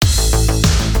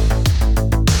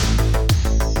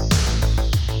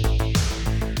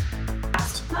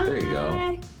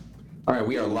All right,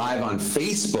 we are live on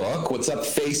Facebook. What's up,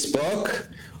 Facebook?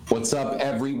 What's up,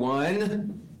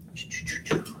 everyone?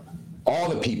 All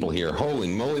the people here. Holy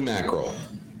moly mackerel.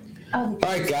 All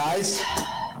right, guys.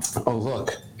 Oh,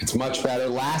 look, it's much better.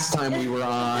 Last time we were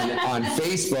on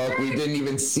Facebook, we didn't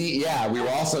even see, we were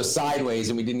also sideways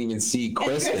and we didn't even see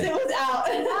Kristen. Kristen was out.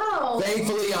 No.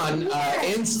 Thankfully on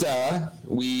Insta,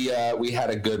 we had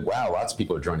a good, lots of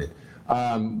people are joining.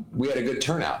 We had a good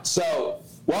turnout. So,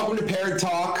 welcome to Parent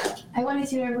Talk. I wanted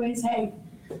to everybody say,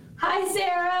 hi,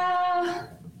 Sarah.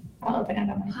 I'll open it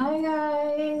up. Hi,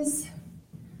 guys.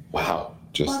 Wow.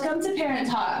 Welcome to Parent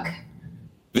Talk.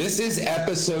 This is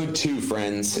episode 2,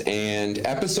 friends, and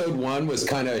episode 1 was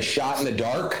kind of a shot in the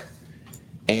dark,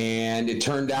 and it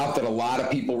turned out that a lot of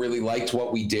people really liked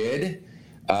what we did.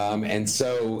 And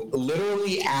so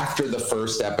literally after the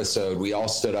first episode, we all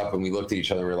stood up and we looked at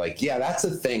each other and we were like, yeah, that's a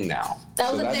thing now.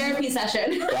 That was a therapy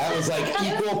session. That was like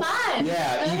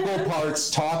equal parts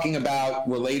talking about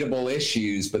relatable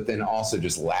issues, but then also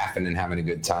just laughing and having a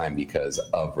good time because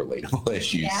of relatable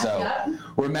issues.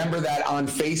 Remember that on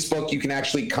Facebook, you can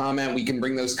actually comment. We can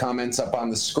bring those comments up on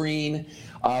the screen.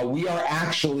 We are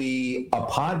actually a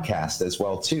podcast as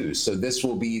well, too. So this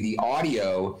will be the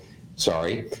audio.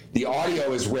 The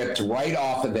audio is ripped right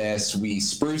off of this. We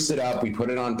spruce it up. We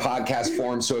put it on podcast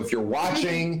form. So if you're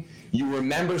watching, you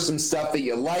remember some stuff that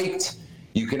you liked,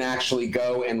 you can actually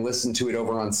go and listen to it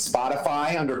over on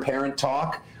Spotify under Parent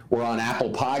Talk. We're on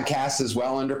Apple Podcasts as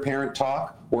well under Parent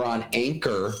Talk. We're on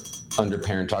Anchor under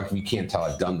Parent Talk. If you can't tell,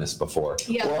 I've done this before.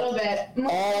 Yeah, a little bit.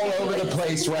 All over the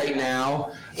place right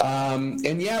now.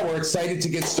 We're excited to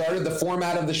get started. The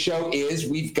format of the show is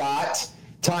we've got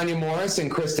Tanya Morris and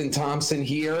Kristen Thompson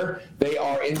here. They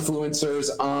are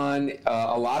influencers on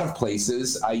a lot of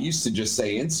places. I used to just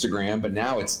say Instagram, but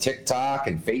now it's TikTok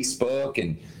and Facebook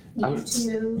and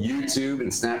YouTube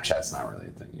and Snapchat's not really a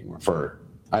thing anymore.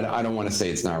 I don't want to say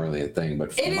it's not really a thing,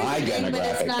 but for my demographic.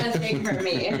 But it's not a thing for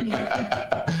me.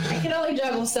 I can only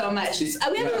juggle so much. We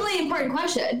have a really important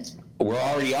question. We're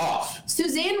already off.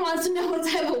 Suzanne wants to know what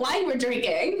type of wine we're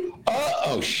drinking.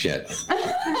 Oh, shit.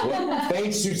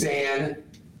 Thanks, Suzanne.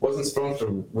 Wasn't supposed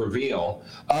to reveal.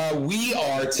 We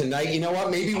are tonight, you know what?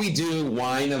 Maybe we do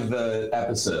wine of the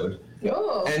episode.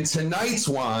 Oh. And tonight's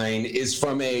wine is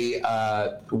from a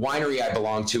winery I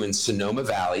belong to in Sonoma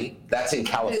Valley. That's in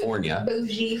California.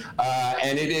 Bougie.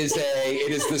 And it is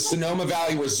the Sonoma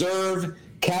Valley Reserve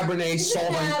Cabernet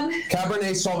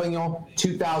Sauvignon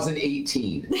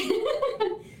 2018.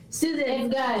 Suzanne,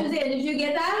 did you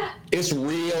get that? It's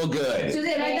real good.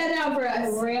 Suzanne, write that down for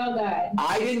us. Real good.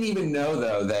 I didn't even know,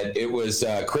 though, that it was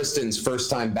Kristen's first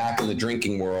time back in the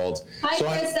drinking world. Hi,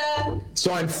 Krista.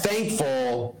 So I'm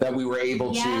thankful that we were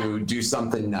able to do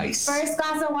something nice. First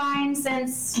glass of wine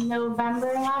since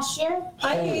November last year.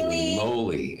 Holy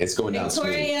moly. It's going down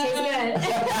smooth. Victoria.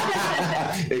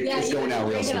 It's going down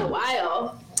real smooth. In a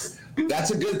while.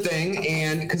 That's a good thing,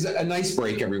 and because a nice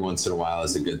break every once in a while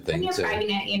is a good thing, when you're too.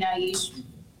 pregnant, you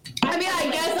I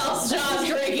guess I'll stop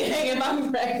drinking if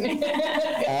I'm pregnant.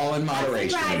 All in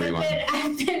moderation, everyone.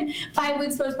 I've been 5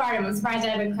 weeks postpartum. I'm surprised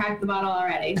I haven't cracked the bottle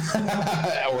already.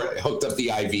 Or hooked up the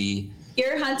IV.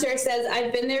 Your Hunter says,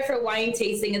 I've been there for wine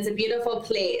tasting. It's a beautiful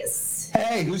place.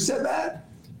 Hey, who said that?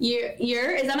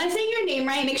 Is that I'm saying your name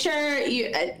right? Make sure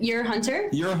you're Hunter.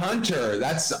 Your Hunter.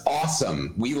 That's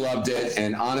awesome. We loved it.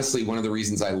 And honestly, one of the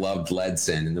reasons I loved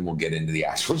Ledson, and then we'll get into the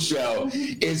actual show,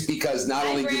 is because not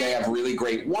only do they have really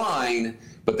great wine,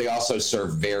 but they also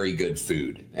serve very good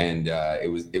food. And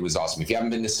it was awesome. If you haven't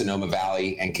been to Sonoma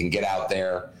Valley and can get out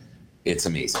there, it's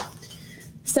amazing.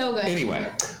 So good.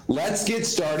 Anyway, let's get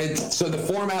started. So the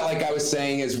format, like I was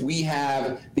saying, is we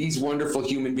have these wonderful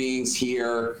human beings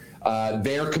here.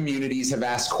 Their communities have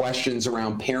asked questions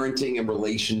around parenting and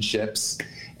relationships,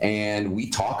 and we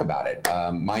talk about it.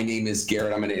 My name is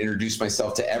Garrett. I'm going to introduce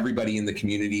myself to everybody in the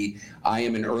community. I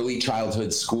am an early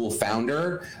childhood school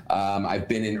founder. I've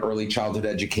been in early childhood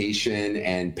education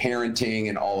and parenting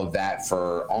and all of that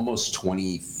for almost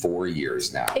 24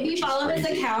 years now. If you follow his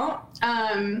account,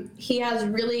 he has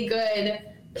really good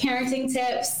parenting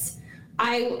tips.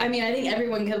 I think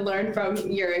everyone can learn from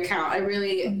your account.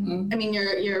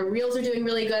 Your reels are doing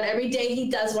really good. Every day he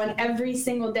does one every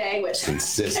single day, which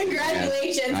consistent.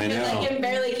 Congratulations. I know. I can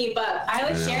barely keep up. I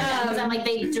would share them because I'm like,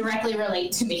 they directly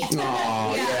relate to me.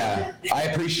 Oh, yeah. I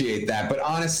appreciate that. But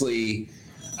honestly,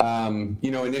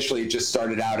 initially it just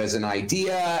started out as an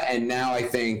idea. And now I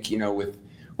think,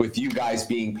 with you guys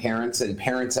being parents and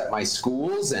parents at my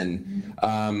schools and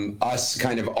us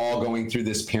kind of all going through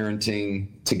this parenting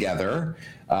together,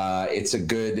 it's a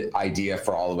good idea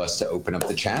for all of us to open up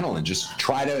the channel and just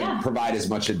try to provide as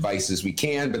much advice as we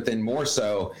can. But then more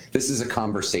so, this is a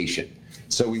conversation.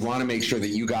 So we want to make sure that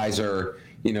you guys are,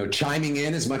 chiming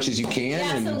in as much as you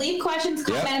can. Yeah, so leave questions,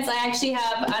 comments.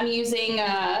 I'm using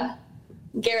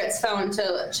Garrett's phone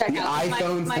to check out the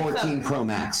iPhone my 14 Pro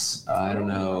Max. I don't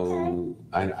know.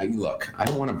 Look, I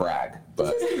don't want to brag,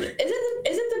 but is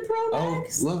it the Pro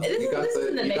Max? Oh, look, this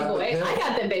isn't the big boy. I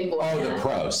got the big boy. Oh, the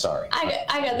Pro. Sorry.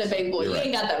 I got the big boy. You're You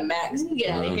ain't got the Max. You get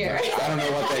out of here. I don't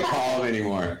know what they call them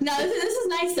anymore. No, this is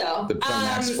nice though. The Pro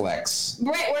Max Flex.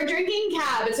 We're drinking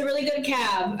cab. It's a really good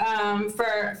cab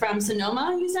from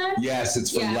Sonoma, you said? Yes,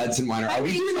 it's from Ledson Winer. Are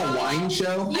we doing a wine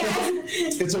show?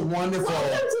 Yes. It's a wonderful.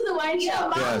 Welcome to the wine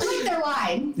show. Yes. Like their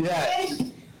wine.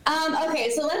 Yeah.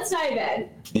 Okay, so let's dive in.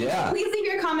 Yeah. Please leave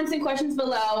your comments and questions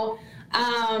below.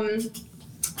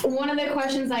 One of the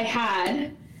questions I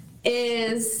had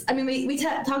is, we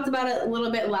talked about it a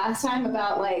little bit last time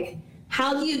about like,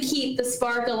 how do you keep the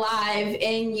spark alive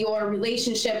in your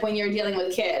relationship when you're dealing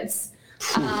with kids?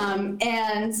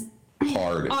 And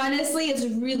hard. Honestly, it's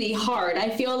really hard. I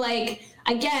feel like,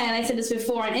 again, I said this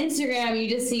before on Instagram, you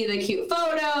just see the cute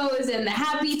photos and the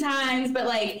happy times, but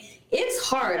like, it's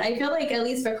hard. I feel like, at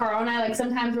least for Carl and I, like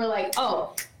sometimes we're like,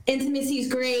 oh, intimacy is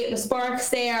great, the spark's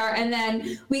there, and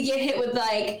then we get hit with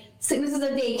like sicknesses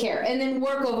of daycare, and then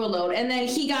work overload, and then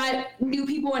he got new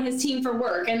people on his team for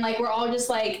work, and like we're all just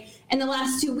like, in the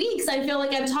last 2 weeks, I feel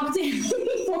like I've talked to him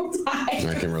 4 times.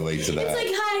 I can relate to that. It's like,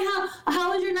 hi,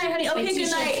 how was your night, honey? Okay,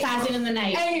 good night. Passing in the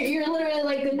night. And you're literally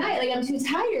like, good night, like I'm too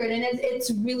tired, and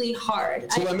it's really hard.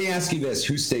 So let me ask you this: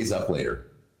 who stays up later?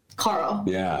 Carl.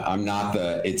 Yeah, I'm not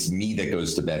it's me that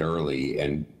goes to bed early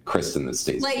and Kristen that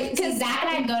stays like, because Zach and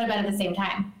I go to bed at the same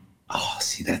time. Oh,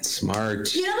 see, that's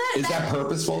smart. You know that? Is that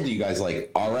purposeful? Do you guys like,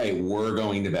 all right, we're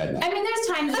going to bed now? I mean, there's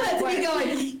times where we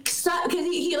going, stop, because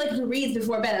he like reads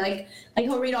before bed. Like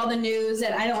he'll read all the news,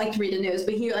 and I don't like to read the news,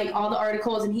 but he like all the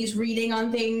articles, and he's reading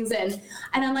on things, and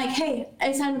I'm like, hey,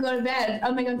 it's time to go to bed.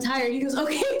 I'm like, I'm tired. He goes,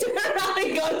 okay, turn around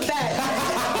and go to bed.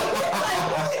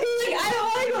 he's like, I don't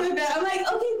want to go to bed. I'm like,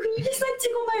 okay, can you just like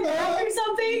tickle my back or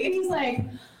something? And he's like,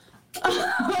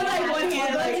 one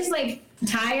hand, like just like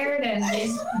tired and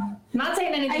I'm not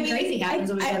saying anything crazy happens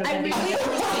when we go to bed.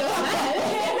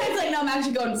 It's like, no, I'm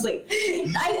actually going to sleep.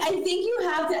 I think you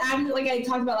have to act, like I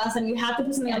talked about last time, you have to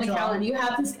put something on the calendar. You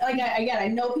have to, like, I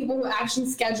know people who actually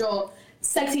schedule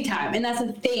sexy time, and that's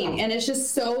a thing, and it's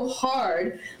just so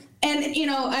hard. And,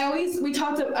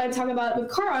 I talk about it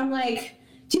with Carl. I'm like,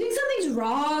 do you think something's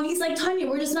wrong? He's like, Tanya,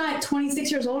 we're just not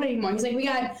 26 years old anymore. He's like, we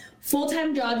got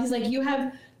full-time jobs. He's like, you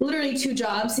have literally 2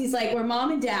 jobs. He's like, we're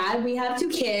mom and dad. We have 2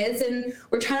 kids, and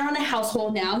we're trying to run a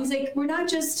household now. He's like, we're not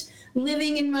just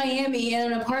living in Miami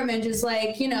in an apartment, just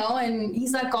like, and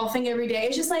he's not golfing every day.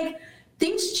 It's just like,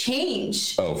 things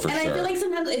change. Oh, for sure. And I feel like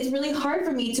sometimes it's really hard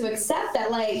for me to accept that,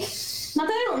 like, not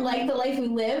that I don't like the life we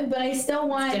live, but I still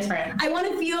want, I want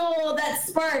to feel that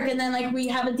spark. And then like we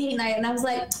have a date night, and I was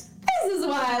like, this is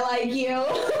why I like you.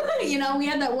 We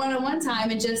had that one-on-one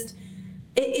time, and just,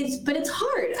 but it's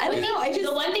hard. I don't know.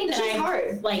 The one thing that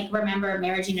I remember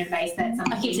marriage advice that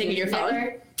someone I keep taking your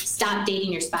phone. Stop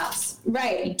dating your spouse.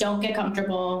 Right. You don't get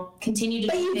comfortable. Continue to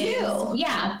do things. Do.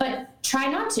 Yeah, but try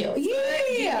not to.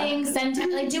 Yeah. Do things,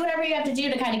 do whatever you have to do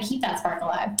to kind of keep that spark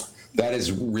alive. That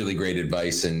is really great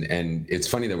advice, and it's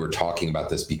funny that we're talking about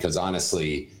this because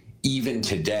honestly, even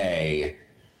today,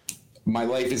 my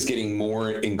life is getting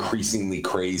more increasingly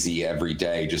crazy every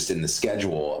day just in the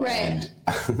schedule. Right.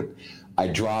 And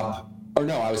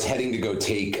I was heading to go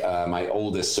take my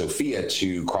oldest Sophia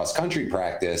to cross country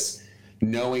practice,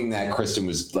 knowing that Kristen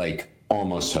was like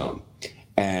almost home.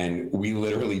 And we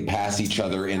literally pass each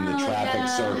other in the traffic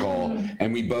circle,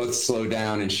 and we both slow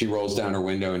down, and she rolls down her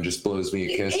window and just blows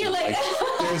me a kiss. You're like,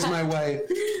 there's my wife.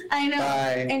 I know.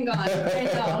 Bye. And gone. I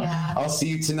know. Yeah. I'll see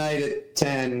you tonight at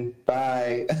 10.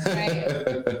 Bye. Right.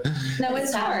 No,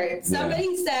 it's hard.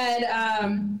 Somebody said,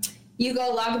 you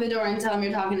go lock the door and tell them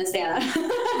you're talking to Santa.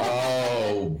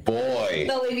 Oh, boy.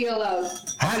 They'll leave you alone.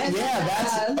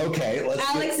 That's okay.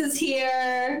 Alex is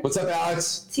here. What's up,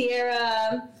 Alex?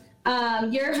 Tierra.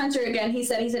 You're Hunter again. He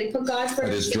said he put God first. I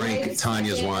just drank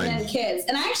Tanya's wine. And then kids.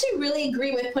 And I actually really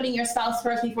agree with putting your spouse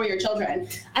first before your children.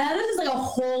 I know this is like a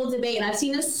whole debate, and I've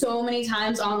seen this so many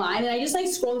times online, and I just like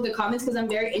scroll through the comments because I'm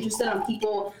very interested on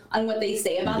people on what they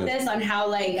say about this, on how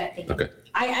like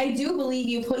I do believe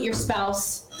you put your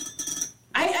spouse.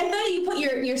 I thought you put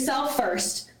yourself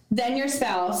first, then your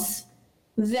spouse,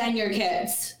 then your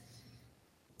kids.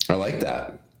 I like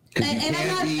that. And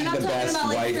I'm not talking about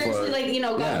like spiritually, like,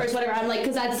 God first, whatever. I'm like,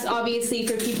 because that's obviously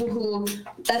for people who,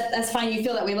 that's fine. You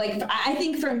feel that way. Like, I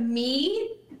think for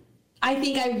me, I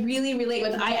think I really relate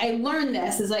with. I learned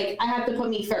this is like I have to put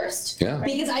me first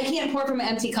because I can't pour from an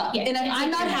empty cup, and if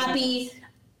I'm not happy,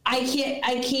 I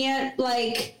can't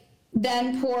like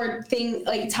then pour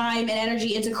time and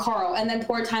energy into Carl, and then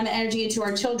pour time and energy into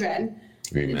our children.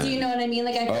 Amen. Do you know what I mean?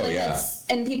 Like I feel like that's,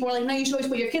 and people are like, no, you should always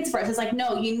put your kids first. It's like,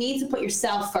 no, you need to put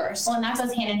yourself first. Well, and that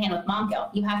goes hand in hand with mom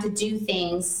guilt. You have to do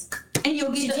things, and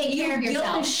you'll take care of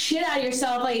yourself. The shit out of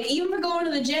yourself. Like even for going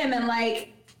to the gym, and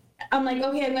like I'm like,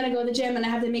 okay, I'm gonna go to the gym, and I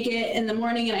have to make it in the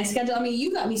morning, and I schedule. I mean,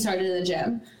 you got me started in the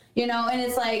gym, you know, and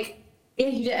it's like, yeah,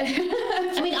 you did.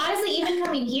 I mean, honestly, even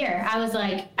coming here, I was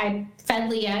like, I fed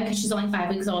Leah because she's only 5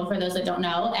 weeks old. For those that don't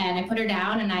know, and I put her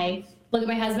down, and I look at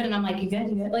my husband, and I'm like, you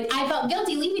good? Like, I felt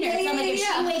guilty leaving her. So I'm like, if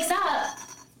she wakes up,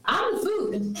 I'm the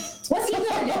food. What's he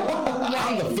gonna do?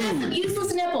 I'm the food.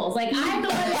 Useless nipples. Like, I'm the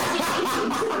one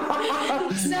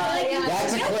that's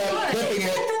that's a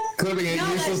clip. Clipping it.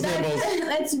 Useless nipples.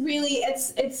 That's really,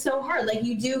 it's so hard. Like,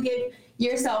 you do give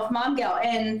yourself mom guilt.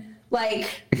 And,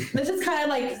 like, this is kind of,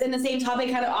 like, in the same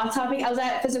topic, kind of off topic. I was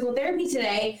at physical therapy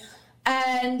today,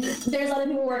 and there's other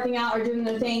people working out or doing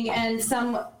their thing, and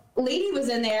some lady was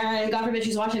in there, and God forbid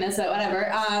she's watching this, so whatever.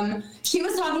 She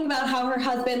was talking about how her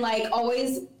husband like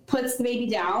always puts the baby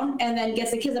down and then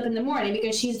gets the kids up in the morning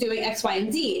because she's doing X, Y,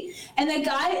 and Z. And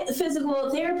the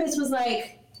physical therapist was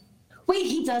like, wait,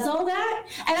 he does all that?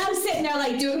 And I'm sitting there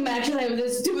like doing my exercise with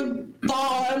this stupid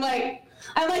ball. I'm like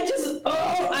just,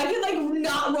 I could like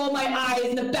not roll my eyes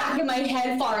in the back of my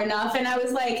head far enough. And I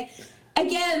was like,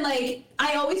 again, like,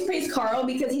 I always praise Carl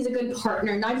because he's a good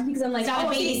partner, not just because I'm like, not a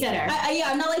babysitter.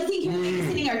 I'm not like, thank you for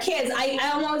babysitting our kids.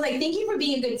 I'm always like, thank you for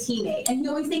being a good teammate. And he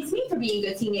always thanks me for being a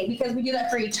good teammate because we do that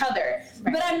for each other.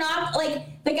 Right. But I'm not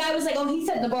like, the guy was like, oh, he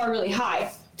set the bar really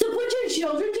high. To put your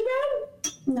children to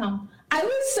bed? No. I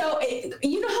was so,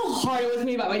 you know how hard it was for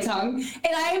me about my tongue?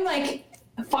 And I'm like,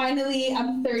 finally,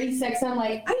 I'm 36. I'm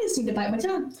like, I just need to bite my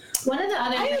tongue. One of the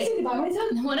other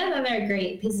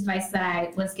great pieces of advice that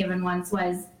I was given once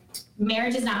was,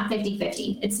 marriage is not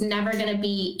 50-50. It's never going to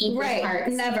be equal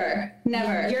parts. Never.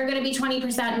 You're going to be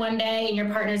 20% one day, and your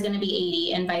partner's going to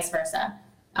be 80%, and vice versa.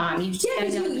 You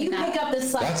pick up the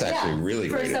slack. That's actually really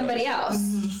for great somebody else.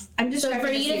 Mm-hmm. I'm just so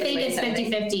for you to think it's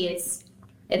 50-50,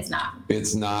 it's not.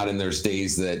 It's not, and there's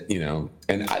days that, you know,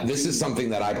 and this is something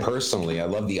that I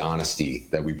love the honesty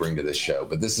that we bring to this show,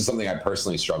 but this is something I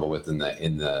personally struggle with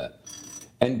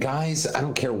and guys, I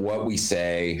don't care what we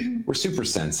say, we're super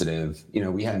sensitive. You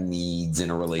know, we have needs in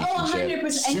a relationship. Oh,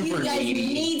 100%. And you guys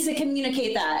need to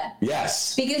communicate that.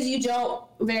 Yes. Because you don't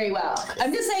very well.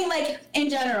 I'm just saying, like, in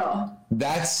general.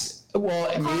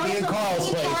 Maybe in Carl's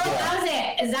place. That was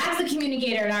it. Zach's the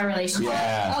communicator in our relationship.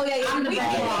 Yeah. Oh, yeah. I'm the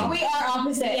breadwinner. We are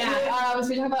opposite. Yeah. We are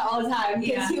opposite. We talk about it all the time.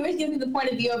 Because he always gives me the point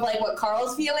of view of, like, what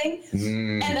Carl's feeling.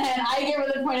 And then I give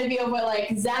her the point of view of what,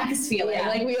 like, Zach's feeling. Yeah.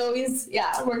 Like, we always,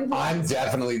 I'm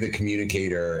definitely the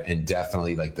communicator and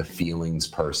definitely, like, the feelings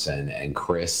person. And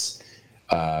Chris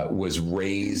was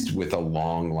raised with a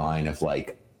long line of,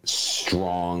 like,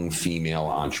 strong female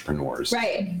entrepreneurs.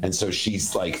 Right. And so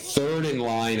she's like third in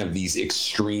line of these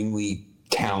extremely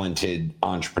talented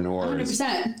entrepreneurs.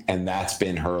 100%. And that's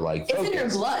been her like focus. It's in her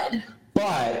blood.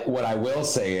 But what I will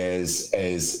say is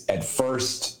at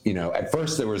first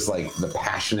there was like the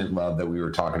passionate love that we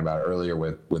were talking about earlier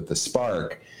with the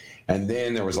spark. And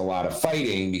then there was a lot of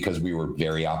fighting because we were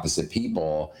very opposite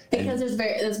people. Because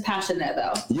there's passion there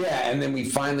though. Yeah. And then we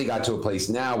finally got to a place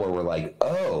now where we're like,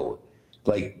 oh,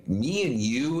 like me and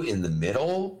you in the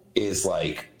middle is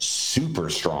like super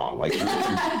strong. Like,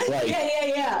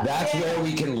 that's where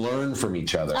we can learn from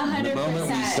each other. 100%. The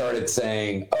moment we started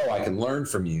saying, oh, I can learn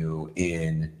from you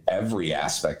in every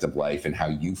aspect of life and how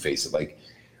you face it. Like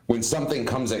when something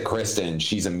comes at Kristen,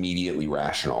 she's immediately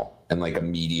rational and like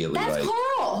immediately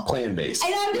plan-based.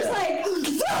 And I'm just like,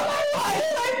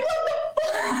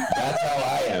 that's how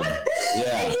I am.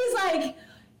 Yeah. And he's like,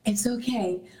 it's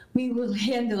okay. We will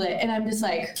handle it. And I'm just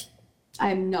like,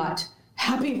 I'm not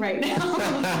happy right now.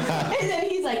 And then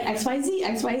he's like, XYZ,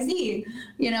 XYZ.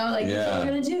 You know, like, that's what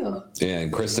we're going to do. Yeah,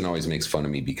 and Kristen always makes fun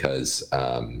of me because,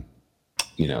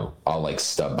 you know, I'll like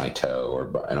stub my toe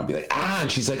and I'll be like,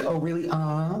 and she's like, oh, really?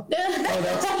 Oh,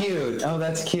 that's cute. Oh,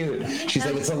 that's cute. She's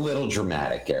like, it's a little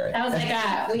dramatic, Garrett. I was like,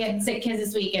 we had sick kids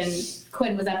this week and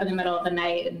Quinn was up in the middle of the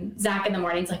night and Zach in the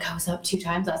morning's like, I was up 2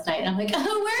 times last night. And I'm like, oh,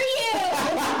 were you?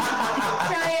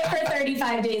 Try it for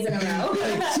 35 days in a row.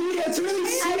 Like, gee, that's really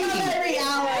sweet. I love every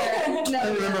hour. No,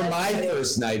 I remember my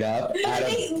first night up out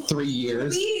of 3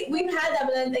 years. We've had that,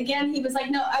 but then again, he was like,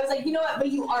 no, I was like, you know what, but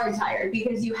you are tired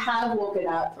because you have woken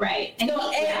up. Right. And,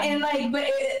 so, and like, but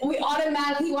we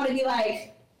automatically want to be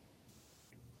like,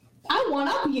 I one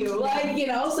up you, like, you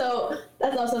know. So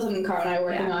that's also something Carl and I are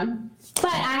working on.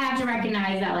 But I have to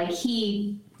recognize that, like,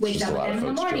 he wakes up with them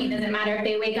in the morning. Doesn't matter if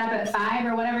they wake up at 5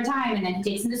 or whatever time, and then he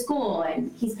takes them to school,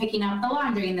 and he's picking up the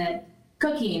laundry and the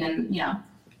cooking, and, you know.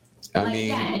 I like,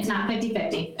 mean, again, it's not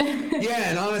 50-50. Yeah,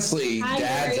 and honestly,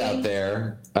 dads agree. out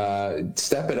there,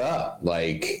 step it up.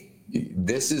 Like,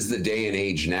 this is the day and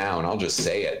age now, and I'll just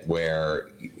say it, where,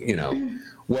 you know,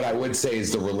 what I would say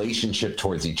is the relationship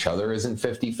towards each other isn't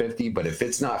 50-50, but if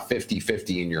it's not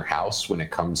 50-50 in your house when it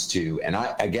comes to,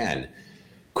 and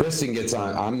Kristen gets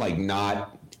on, I'm like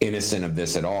not innocent of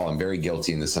this at all. I'm very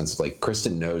guilty in the sense of, like,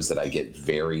 Kristen knows that I get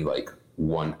very, like,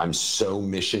 I'm so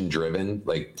mission driven,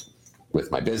 like, with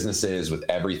my businesses, with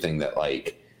everything, that,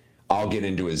 like, I'll get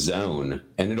into a zone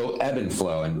and it'll ebb and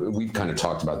flow. And we've kind of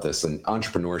talked about this in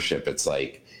entrepreneurship. It's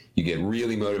like, you get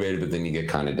really motivated, but then you get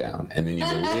kind of down. And then you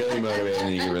get really motivated, and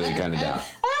then you get really kind of down.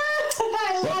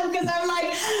 I laugh because I'm like,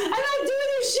 I'm not doing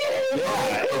this shit anymore.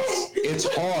 Yeah,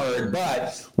 it's hard,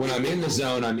 but when I'm in the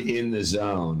zone, I'm in the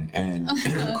zone. And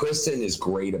Kristen is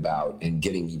great about, and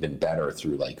getting even better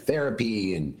through, like,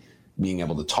 therapy and being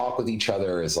able to talk with each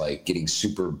other, is like getting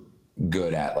super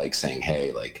good at, like, saying,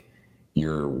 hey, like,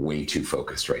 you're way too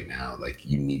focused right now. Like,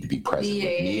 you need to be present with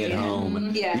me at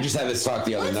home. Yeah. We just had this talk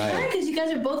the other night. It's hard because you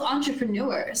guys are both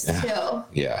entrepreneurs too.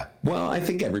 Yeah. Well, I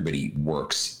think everybody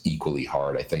works equally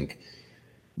hard. I think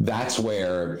that's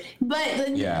where.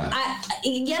 But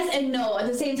yes and no. At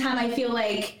the same time, I feel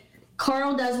like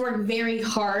Carl does work very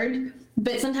hard,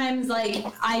 but sometimes, like,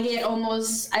 I get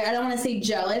almost, I don't want to say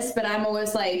jealous, but I'm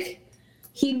always like,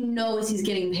 he knows he's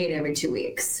getting paid every 2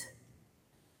 weeks.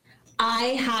 I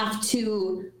have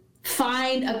to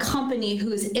find a company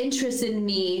who's interested in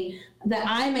me, that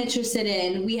I'm interested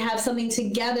in. We have something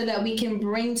together that we can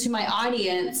bring to my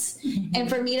audience. And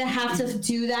for me to have to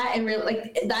do that, and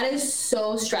like, that is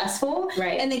so stressful.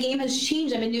 Right. And the game has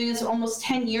changed. I've been doing this for almost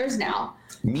 10 years now.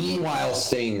 Meanwhile,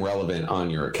 staying relevant on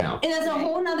your account. And that's a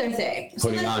whole nother thing.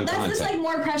 Putting on that's content. just, like,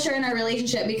 more pressure in our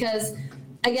relationship, because,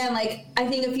 again, like, I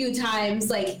think a few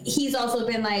times, like, he's also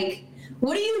been like,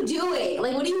 what are you doing?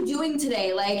 Like, what are you doing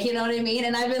today? Like, you know what I mean?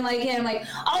 And I've been like, him, like,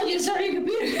 oh, you start your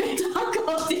computer and talk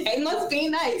all day. Must be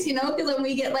nice, you know? Because when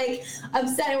we get, like,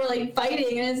 upset and we're, like,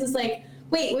 fighting, and it's just like,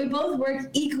 wait, we both work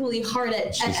equally hard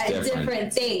at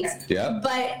different things. Yeah.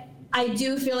 But I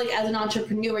do feel like, as an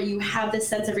entrepreneur, you have this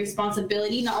sense of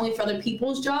responsibility, not only for other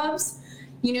people's jobs,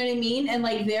 you know what I mean? And,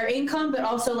 like, their income, but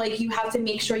also, like, you have to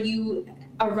make sure you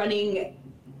are running.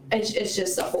 It's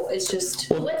just a whole, it's just.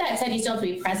 Well, with that said, you still have to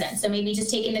be present. So maybe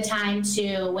just taking the time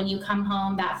to, when you come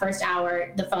home that first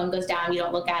hour, the phone goes down, you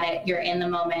don't look at it, you're in the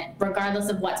moment, regardless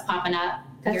of what's popping up.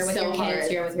 You're with your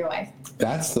kids, you're with your wife.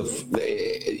 That's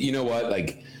you know what,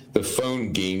 like, the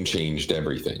phone game changed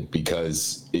everything,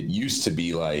 because it used to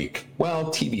be like, well,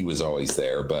 TV was always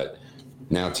there, but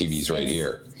now TV's right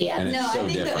here. Yeah. And it's so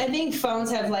different. I think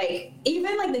phones have, like,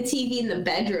 even, like, the TV in the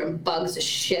bedroom bugs the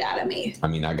shit out of me. I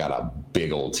mean, I got a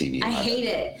big old TV. I hate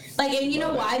it. Like, and you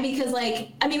know why? Because,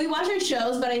 like, I mean, we watch our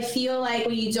shows, but I feel like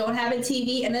when you don't have a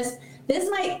TV, and this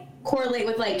might correlate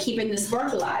with, like, keeping the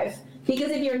spark alive.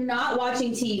 Because if you're not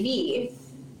watching TV,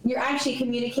 you're actually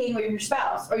communicating with your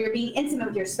spouse, or you're being intimate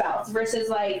with your spouse, versus,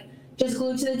 like, just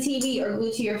glued to the TV or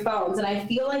glued to your phones. And I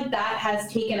feel like that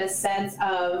has taken a sense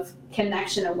of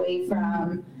connection away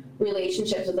from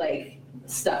relationships with, like,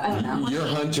 stuff. I don't know. Your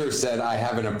hunter said, I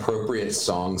have an appropriate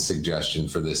song suggestion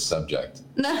for this subject.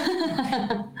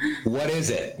 What is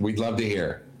it? We'd love to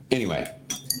hear. Anyway.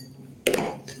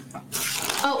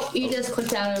 Oh, you just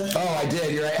clicked out of. Oh, I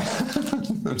did. You're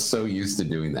right. I'm so used to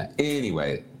doing that.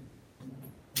 Anyway,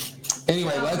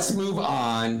 let's move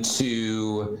on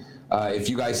to if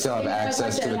you guys still have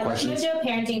access to the questions. I'm going to do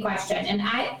a parenting question, and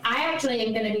I actually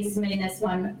am going to be submitting this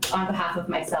one on behalf of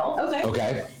myself.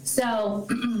 Okay. So,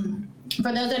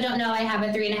 for those that don't know, I have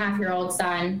a 3.5-year-old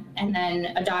son, and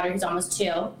then a daughter who's almost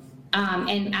 2.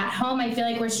 And at home, I feel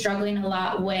like we're struggling a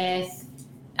lot with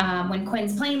when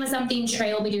Quinn's playing with something,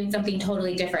 Trey will be doing something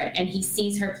totally different, and he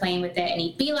sees her playing with it, and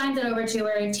he beelines it over to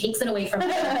her, takes it away from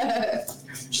her.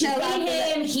 She's hitting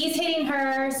him, he's hitting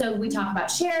her, so we talk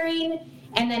about sharing.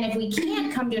 And then if we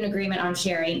can't come to an agreement on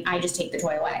sharing, I just take the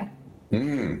toy away.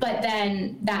 But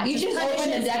then that you just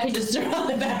open the deck and just throw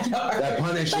it in the backyard. That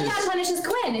punishes. But that punishes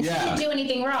Quinn. If she didn't do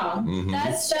anything wrong. Mm-hmm.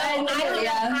 That's so. I don't know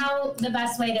how the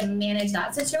best way to manage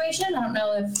that situation. I don't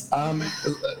know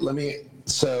if. Let me.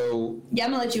 So. Yeah,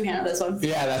 I'm gonna let you handle this one.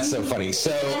 Yeah, that's so funny.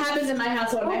 So. It happens in my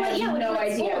household. I have no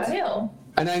idea. Too.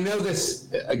 And I know this,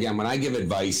 again, when I give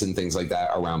advice and things like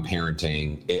that around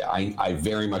parenting, I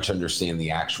very much understand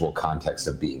the actual context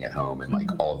of being at home and like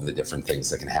all of the different things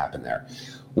that can happen there.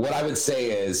 What I would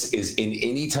say is in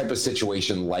any type of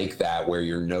situation like that where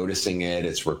you're noticing it,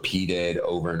 it's repeated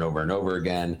over and over and over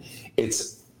again,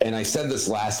 and I said this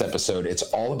last episode, it's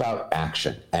all about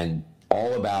action and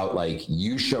all about like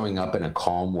you showing up in a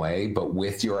calm way, but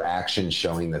with your actions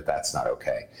showing that that's not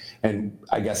okay. And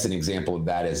I guess an example of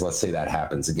that is, let's say that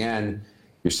happens again.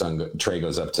 Your son Trey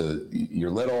goes up to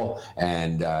your little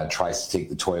and tries to take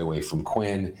the toy away from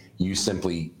Quinn. You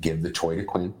simply give the toy to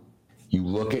Quinn. You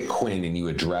look at Quinn and you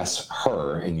address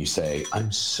her and you say,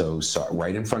 "I'm so sorry,"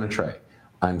 right in front of Trey.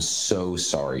 "I'm so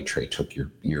sorry Trey took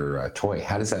your toy.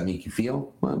 How does that make you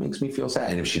feel?" "Well, it makes me feel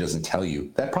sad." And if she doesn't tell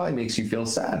you, that probably makes you feel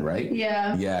sad, right?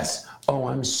 Yeah. Yes. "Oh,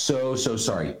 I'm so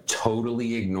sorry."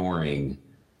 Totally ignoring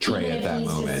Trey at that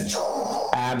moment.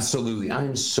 Absolutely.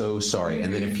 "I'm so sorry."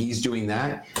 And then if he's doing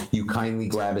that, you kindly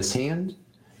grab his hand.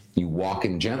 You walk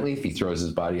in gently. If he throws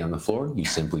his body on the floor, you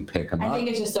simply pick him up. I think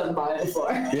it's just on the bottom of the floor.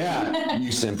 Yeah.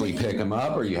 You simply pick him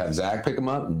up, or you have Zach pick him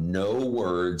up. No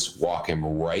words. Walk him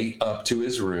right up to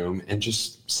his room and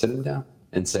just sit him down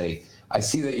and say, "I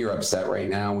see that you're upset right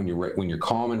now. When you're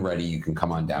calm and ready, you can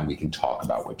come on down. We can talk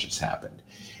about what just happened."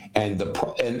 And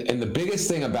the biggest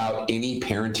thing about any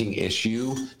parenting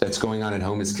issue that's going on at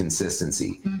home is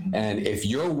consistency. Mm-hmm. And if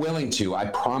you're willing to, I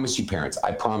promise you parents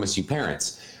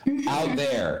out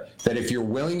there, that if you're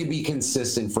willing to be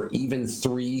consistent for even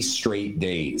 3 straight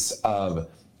days of,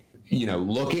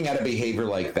 looking at a behavior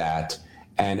like that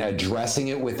and addressing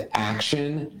it with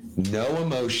action, no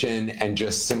emotion, and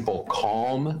just simple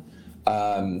calm,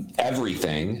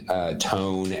 everything,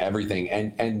 tone, everything,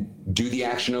 and do the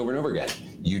action over and over again.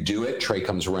 You do it, Trey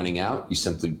comes running out, you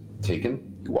simply take him,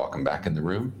 you walk him back in the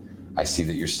room. "I see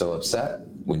that you're still upset.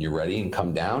 When you're ready and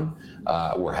come down,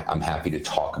 I'm happy to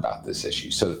talk about this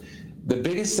issue." So the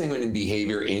biggest thing in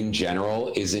behavior in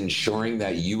general is ensuring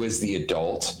that you as the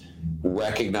adult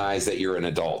recognize that you're an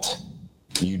adult.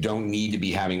 You don't need to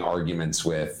be having arguments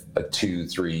with a 2,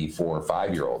 3, 4,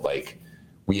 5-year-old. Like,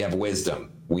 we have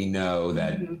wisdom. We know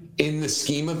that in the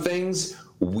scheme of things,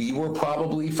 we were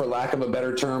probably, for lack of a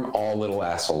better term, all little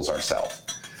assholes ourselves.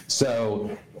 So,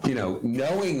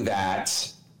 knowing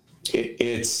that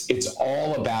it's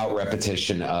all about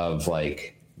repetition of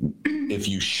like, if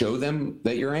you show them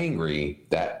that you're angry,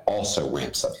 that also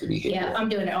ramps up the behavior. Yeah, I'm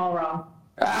doing it all wrong.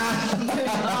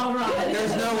 All wrong.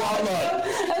 There's no wrong look.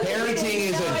 Parenting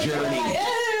is a journey.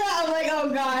 I'm like, oh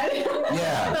God.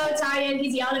 Yeah. I'm so tired.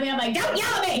 He's yelling at me. I'm like, "Don't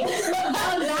yell at me."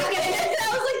 I'm not gonna. I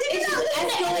was like, "Did you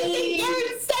escalate?"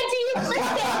 Aaron said to you,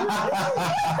 "Listen."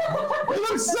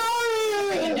 I'm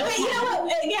sorry. But you know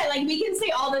what? Again, like, we can say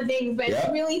all the things, but it's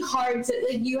really hard to,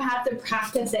 like, you have to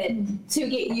practice it to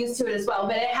get used to it as well.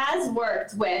 But it has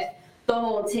worked with the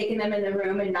whole taking them in the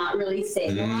room and not really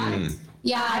saying a lot.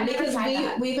 Yeah, because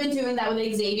we've been doing that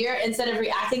with Xavier instead of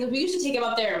reacting. We used to take him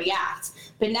up there and react,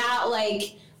 but now,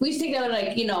 like, we used to take him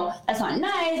like, that's not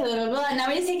nice, blah, blah, blah. Now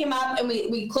we just take him up and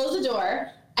we close the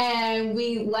door and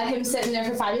we let him sit in there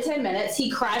for 5 to 10 minutes. He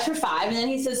cries for 5, and then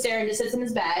he sits there and just sits in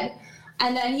his bed,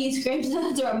 and then he screams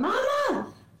at the door,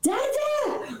 "Mama,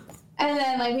 Dada!" And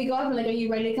then, like, we go up and like, "Are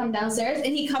you ready to come downstairs?"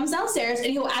 And he comes downstairs and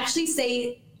he'll actually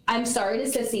say, "I'm sorry" to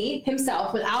Sissy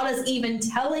himself without us even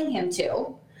telling him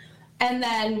to. And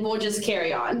then we'll just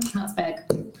carry on. That's big.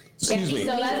 Excuse me.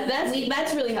 So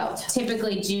that's really helped.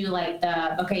 Typically do like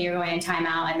you're going in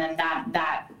timeout, and then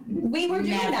that we were doing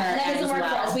that. That doesn't work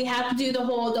for us. We have to do the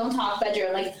whole don't talk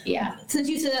bedroom. Like, since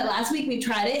you said that last week, we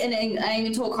tried it, and then I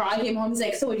even told Carl. I came home. He's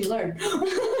like, "So what'd you learn?"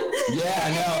 Yeah,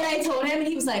 I know. And I told him, and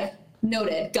he was like,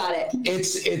 "Noted, got it."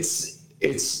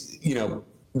 It's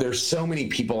there's so many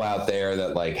people out there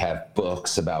that like have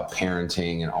books about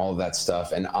parenting and all of that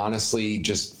stuff. And honestly,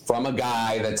 just from a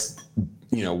guy that's,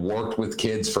 worked with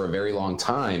kids for a very long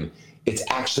time, it's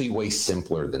actually way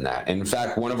simpler than that. And in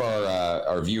fact, one of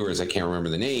our viewers, I can't remember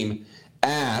the name,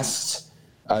 asked,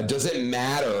 does it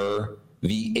matter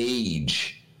the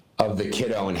age of the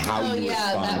kiddo and how you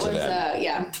respond to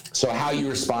them? So how you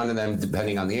respond to them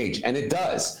depending on the age. And it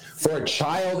does. For a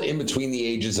child in between the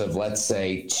ages of, let's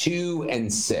say, 2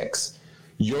 and 6,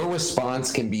 your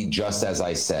response can be just as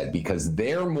I said, because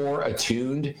they're more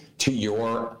attuned to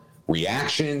your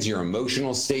reactions, your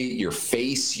emotional state, your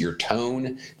face, your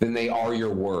tone, than they are your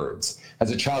words.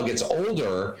 As a child gets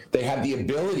older, they have the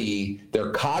ability, their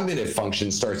cognitive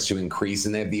function starts to increase,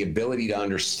 and they have the ability to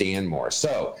understand more.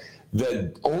 So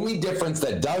the only difference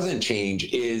that doesn't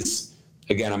change is,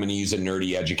 again, I'm going to use a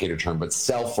nerdy educator term, but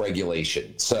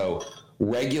self-regulation. So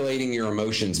regulating your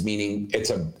emotions, meaning it's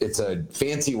a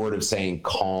fancy word of saying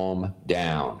calm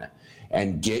down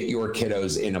and get your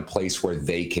kiddos in a place where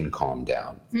they can calm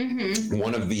down. Mm-hmm.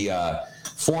 One of the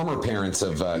former parents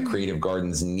of Creative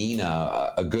Gardens,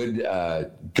 Nina, a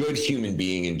good human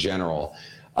being in general,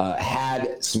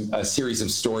 had a series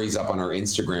of stories up on her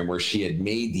Instagram where she had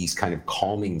made these kind of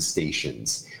calming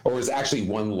stations, or it was actually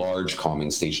one large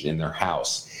calming station in their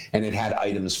house, and it had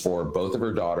items for both of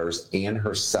her daughters and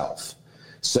herself.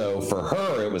 So for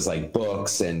her, it was like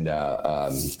books and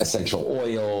essential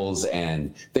oils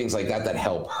and things like that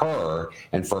help her.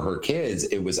 And for her kids,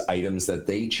 it was items that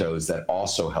they chose that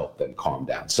also help them calm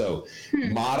down. So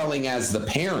modeling as the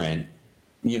parent,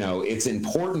 it's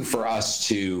important for us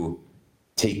to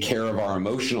take care of our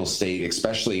emotional state,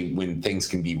 especially when things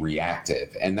can be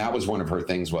reactive. And that was one of her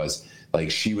things, was like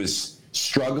she was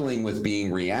struggling with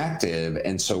being reactive.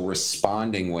 And so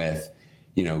responding with,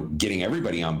 getting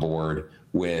everybody on board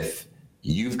with,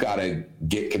 you've got to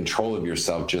get control of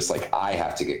yourself just like I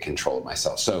have to get control of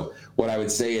myself. So what I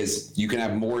would say is you can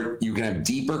have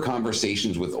deeper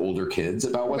conversations with older kids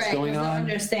about what's going on.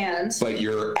 Understand. But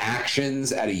your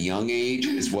actions at a young age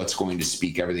is what's going to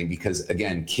speak everything, because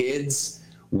again, kids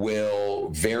will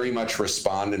very much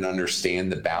respond and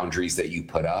understand the boundaries that you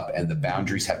put up, and the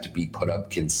boundaries have to be put up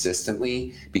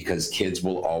consistently, because kids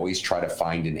will always try to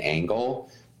find an angle.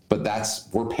 But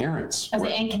we're parents.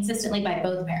 And consistently by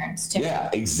both parents, too. Yeah,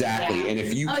 exactly. Yeah. And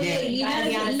if you can't... you gotta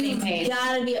be on the same page.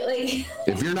 Gotta be, like...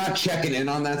 If you're not checking in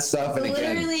on that stuff, and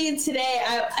literally today,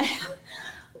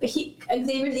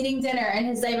 Xavier's eating dinner, and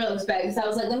his diaper looks bad. So I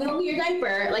was like, let me look at your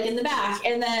diaper, like, in the back.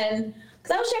 And then,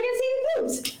 because I was checking to see the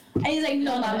boobs. And he's like,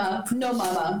 no, mama. No,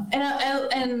 mama.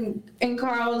 And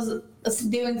Carl's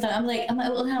doing something. I'm like,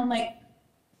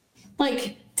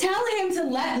 tell him to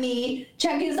let me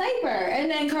check his diaper.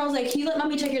 And then Carl's like, can you let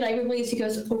mommy check your diaper, please? He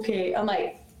goes, okay. I'm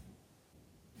like,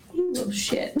 you little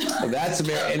shit.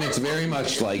 And it's very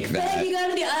much like that. Then you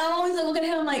gotta be, I always look at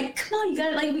him, I'm like, come on, you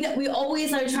gotta, like, we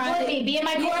always are trying to be in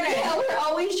my corner. Yeah, we're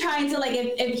always trying to, like,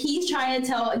 if he's trying to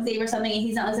tell Xavier something and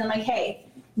he's not listening, I'm like, hey,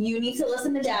 you need to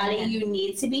listen to daddy, you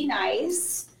need to be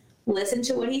nice, listen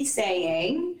to what he's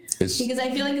saying. Because I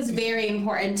feel like it's very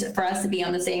important for us to be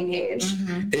on the same page.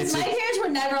 Mm-hmm. My parents were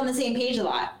never on the same page a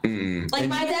lot. Mm-hmm. Like,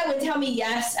 my dad would tell me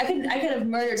yes. I could have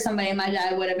murdered somebody, and my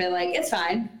dad would have been like, "It's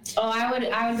fine." Oh, I would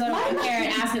go to my parent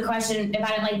and ask a question. If I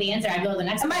didn't like the answer, I'd go to the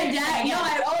next. And my dad,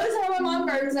 I'd always tell my mom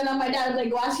first, and then my dad would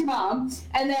be like, "Go ask your mom,"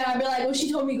 and then I'd be like, "Well,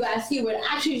 she told me to go ask you," but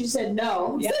actually she said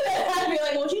no. Yep. So then I'd be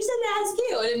like, "Well, she said to ask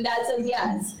you," and dad says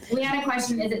yes. We had a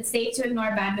question: is it safe to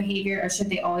ignore bad behavior, or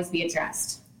should they always be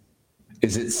addressed?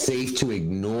 Is it safe to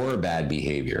ignore bad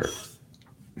behavior?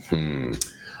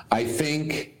 I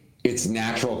think it's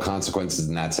natural consequences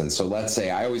in that sense. So let's say,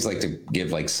 I always like to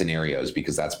give like scenarios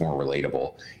because that's more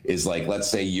relatable, is like, let's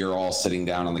say you're all sitting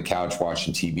down on the couch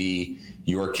watching TV,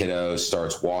 your kiddo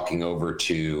starts walking over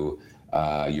to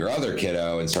your other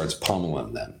kiddo and starts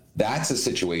pummeling them. That's a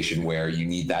situation where you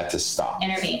need that to stop.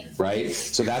 Intervene. Right?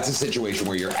 So that's a situation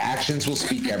where your actions will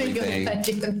speak everything.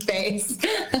 Face.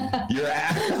 Your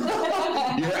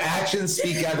actions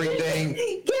speak everything.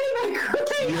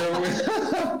 Your words.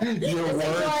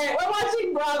 We're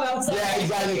watching Bravo. So yeah,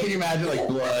 exactly. Can you imagine, like,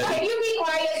 blood? Can you be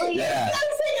quiet, please? Yeah.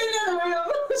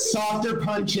 Softer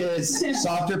punches.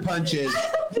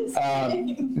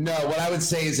 No, what I would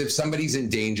say is if somebody's in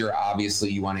danger,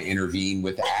 obviously you want to intervene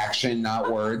with action,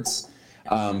 not words.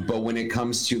 But when it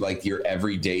comes to like your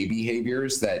everyday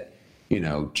behaviors that,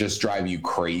 just drive you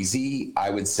crazy, I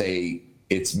would say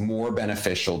it's more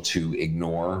beneficial to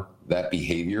ignore that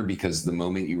behavior, because the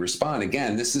moment you respond,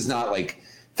 again, this is not like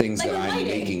things that I'm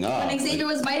making up. When Xavier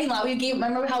was biting a lot,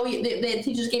 remember how the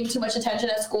teachers gave him too much attention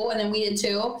at school, and then we did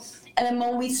too. And then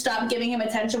when we stopped giving him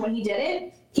attention when he did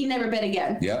it, he never bit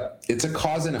again. Yep. It's a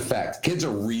cause and effect. Kids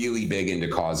are really big into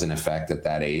cause and effect at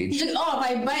that age. He's like, oh, if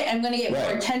I bite, I'm going to get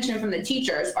more attention from the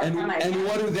teachers. And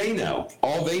what do they know?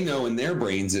 All they know in their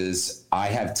brains is, I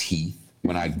have teeth.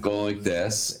 When I go like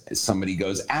this, somebody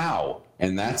goes, ow.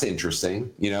 And that's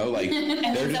interesting, like. And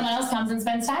then someone else comes and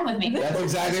spends time with me. That's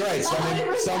exactly right.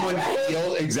 Someone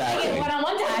feels, exactly.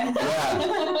 One-on-one time.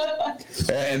 Yeah.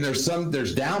 And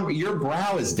there's down, your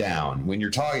brow is down when you're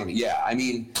talking. Yeah, I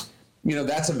mean,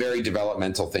 that's a very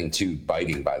developmental thing too,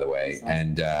 biting, by the way.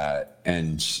 And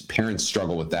parents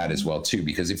struggle with that as well too,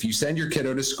 because if you send your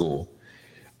kiddo to school,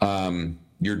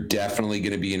 you're definitely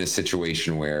going to be in a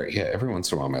situation where, every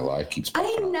once in a while my life keeps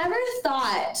popping up. Never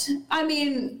thought,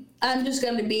 I'm just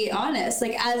going to be honest,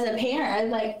 like, as a parent, I'm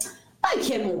like, my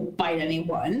kid won't bite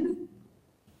anyone.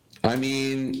 I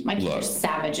mean, my kids are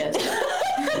savages.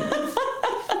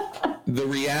 the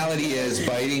reality is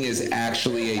biting is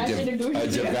actually a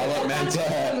developmental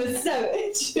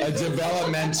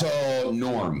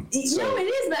norm. So, no, it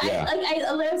is, but yeah.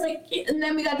 I was like, and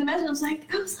then we got the message. I was like,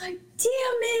 damn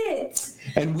it!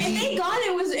 And thank God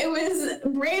it was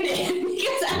Brandon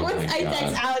because I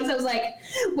texted Alex. I was like,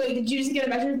 wait, did you just get a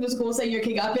message from the school saying your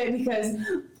kid got bit because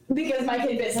my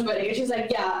kid bit somebody? And she's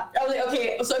like, yeah. I was like,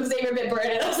 okay, so Xavier bit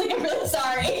Brandon. I was like, I'm really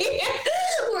sorry.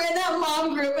 We're in that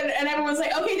mom group, and everyone's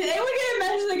like, okay, did anyone get a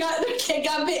message that their kid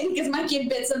got bitten because my kid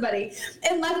bit somebody?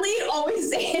 And luckily, it always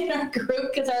say in our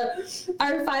group because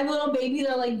our 5 little babies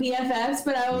are like BFFs,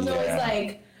 but I was always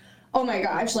like, oh my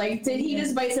gosh, like, did he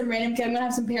just bite some random kid? I'm gonna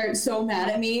have some parents so mad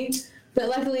at me. But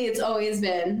luckily, it's always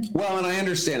been. Well, and I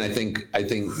understand. I think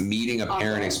meeting a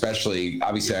parent, especially,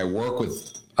 obviously, I work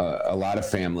with a lot of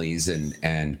families,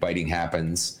 and biting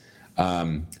happens.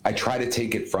 I try to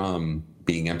take it from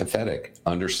being empathetic,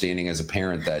 understanding as a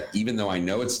parent that even though I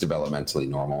know it's developmentally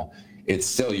normal, it's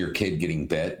still your kid getting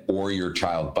bit or your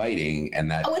child biting, and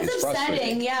that it's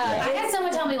upsetting. Yeah. I had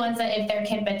someone tell me once that if their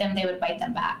kid bit them, they would bite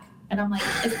them back. And I'm like,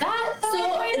 is that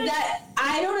that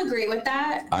I don't agree with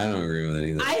that. I don't agree with it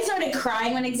either. I started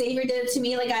crying when Xavier did it to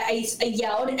me. Like I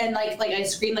yelled and like I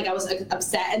screamed like I was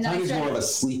upset. And then He's more of a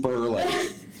sleeper, like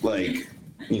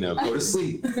go to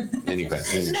sleep. Anyway.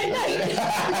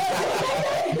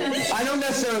 I don't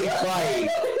necessarily cry,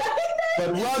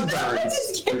 but rug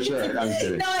burns for sure. I'm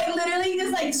kidding. No, I literally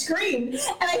just like screamed and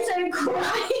I started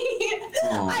crying.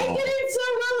 Aww. I did it so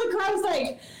well. The crowd was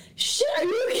like, shit, are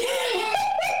you okay?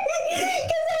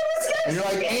 And you're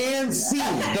like, and scene.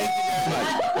 Thank you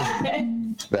very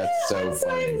much. That's so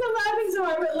funny. I'm laughing so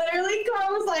hard, but literally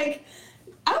Carl was like,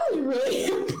 I was really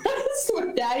impressed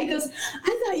with that. He goes,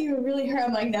 I thought you were really hurt.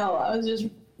 I'm like, no, I was just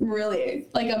really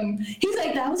like he's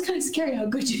like, that was kind of scary how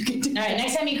good you could do. All right,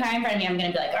 next time you cry in front of me, I'm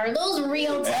gonna be like, are those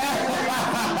real tears?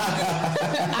 I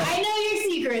know your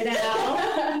secret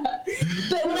now.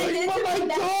 But when I did it, my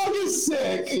dog is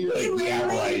sick. He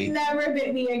literally never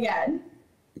bit me again.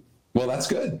 Well, that's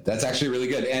good. That's actually really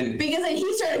good. And because then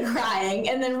he started crying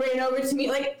and then ran over to me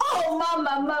like, oh,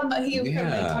 mama. He was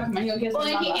talking about he'll well,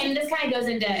 and this kind of goes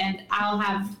into, and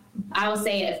I will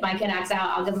say if my kid acts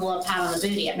out, I'll give him a little pat on the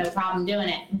booty. I have no problem doing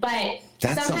it. But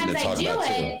that's sometimes I do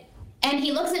it, and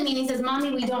he looks at me and he says,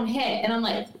 Mommy, we don't hit. And I'm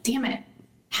like, damn it.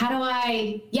 How do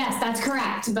I? Yes, that's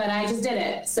correct, but I just did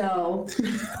it. So.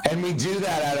 And we do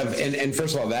that out of, and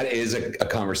first of all, that is a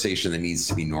conversation that needs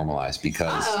to be normalized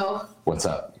because. What's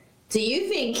up? Do you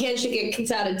think kids should get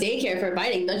kicked out of daycare for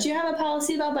biting? Don't you have a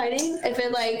policy about biting? If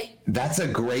it like. That's a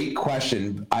great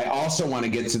question. I also want to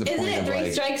get to the point of Isn't it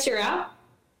 3 strikes you're out?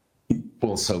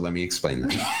 Well, so let me explain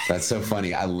that. That's so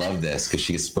funny. I love this because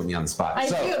she has put me on the spot. I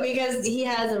do because he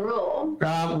has a rule.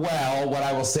 Well, what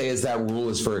I will say is that rule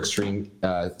is for extreme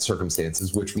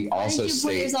circumstances, which we also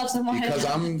state because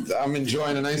I'm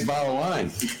enjoying a nice bottle of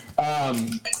wine.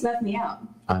 Left me out.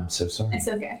 I'm so sorry. It's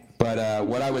okay. But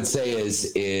what I would say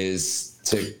is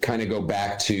to kind of go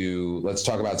back to, let's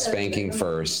talk about spanking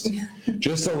first,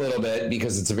 just a little bit,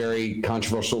 because it's a very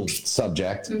controversial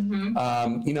subject. Mm-hmm.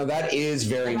 That is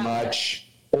very much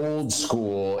old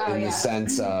school in the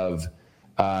sense of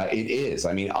it is.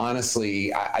 I mean,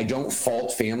 honestly, I don't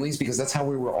fault families because that's how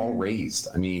we were all raised.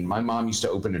 I mean, my mom used to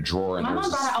open a drawer and my mom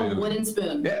brought out a wooden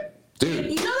spoon. Yeah.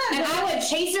 Dude. You know that, and I would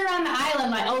chase her around the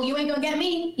island like, oh, you ain't gonna get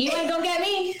me. You ain't gonna get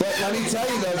me. But let me tell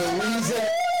you though, the reason.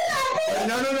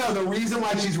 No. The reason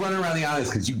why she's running around the island is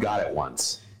because you got it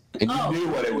once. And you knew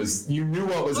what it was. You knew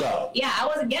what was up. Yeah, I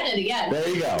wasn't getting it again. There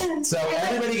you go. So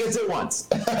everybody gets it once.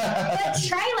 But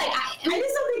Trey, like, I just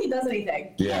don't think he does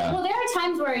anything. Yeah. Well, there are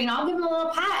times where, I'll give him a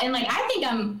little pat, and, I think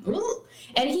I'm,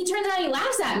 and he turns around and he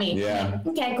laughs at me. Yeah.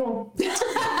 Okay, cool. And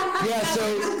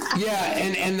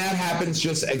that happens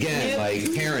just, again,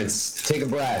 like, parents, take a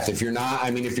breath. If you're not,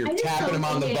 if you're tapping them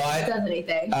on the butt. Does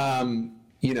anything.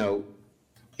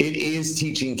 It is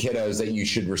teaching kiddos that you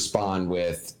should respond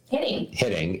with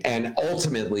hitting. And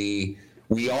ultimately,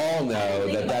 we all know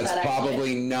that that's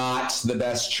probably not the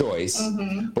best choice.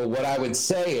 Mm-hmm. But what I would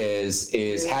say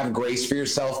is have grace for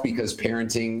yourself, because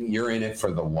parenting, you're in it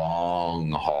for the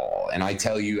long haul. And I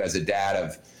tell you, as a dad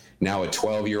of now a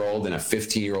 12-year-old and a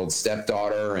 15-year-old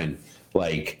stepdaughter, and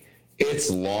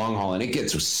it's long haul, and it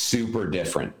gets super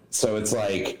different. So it's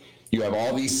like, you have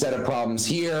all these set of problems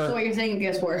here. So what you're saying, it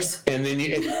gets worse. And then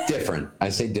it's different. I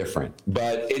say different,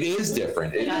 but it is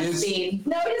different. It is.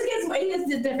 No, it just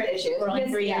gets different issues. We're only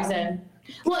 3 years in.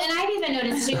 Well, and I've even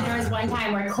noticed too, there was one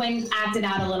time where Quinn acted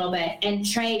out a little bit and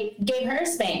Trey gave her a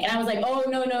spank. And I was like, oh,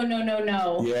 no.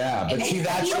 Yeah, but see,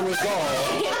 that's the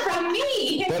result. From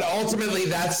me. But ultimately,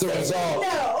 that's the result.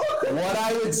 No. What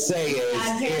I would say is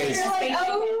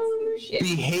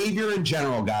Behavior in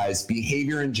general, guys,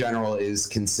 behavior in general is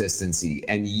consistency.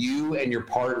 And you and your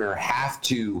partner have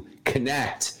to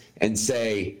connect and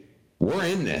say, we're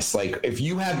in this. Like, if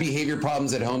you have behavior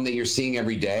problems at home that you're seeing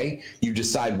every day, you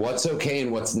decide what's okay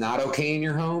and what's not okay in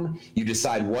your home. You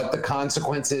decide what the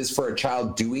consequence is for a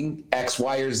child doing X,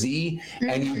 Y, or Z,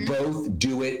 and you both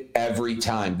do it every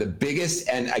time. The biggest,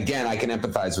 and again, I can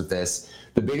empathize with this,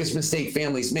 the biggest mistake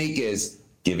families make is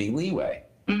giving leeway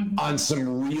on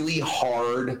some really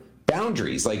hard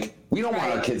boundaries. Like, we don't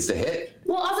want our kids to hit.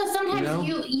 Well, also sometimes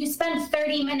you spend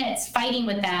 30 minutes fighting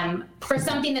with them for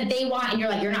something that they want, and you're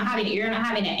like, you're not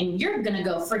having it, and you're gonna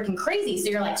go freaking crazy. So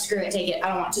you're like, screw it, take it. I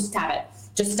don't want, just have it.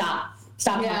 Just stop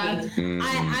talking. I'm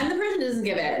the person who doesn't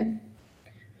give in.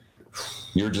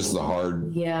 You're just the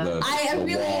hard. Yeah, I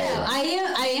really am.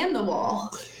 I am the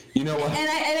wall. You know what? And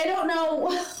I don't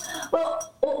know.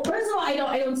 Well, first of all,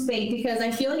 I don't spank because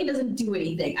I feel like it doesn't do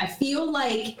anything. I feel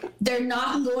like they're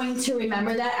not going to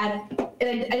remember that,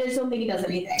 and I just don't think it does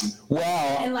anything.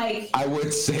 Well, and like, I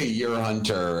would say you're a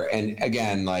hunter, and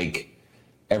again, like,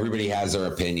 everybody has their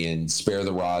opinion. Spare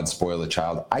the rod, spoil the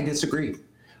child. I disagree.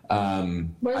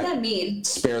 What does that mean?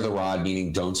 Spare the rod,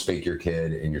 meaning don't spank your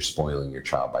kid, and you're spoiling your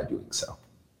child by doing so.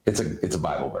 It's a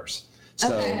Bible verse.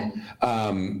 So, okay.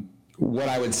 What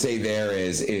I would say there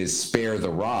is spare the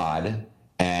rod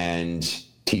and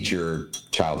teach your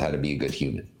child how to be a good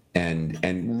human.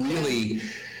 And really,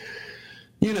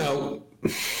 you know,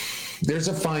 there's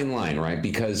a fine line, right?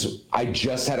 Because I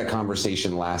just had a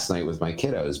conversation last night with my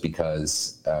kiddos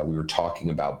because we were talking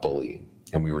about bullying,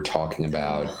 and we were talking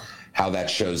about how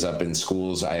that shows up in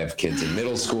schools. I have kids in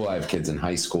middle school, I have kids in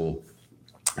high school,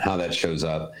 how that shows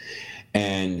up.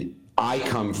 And I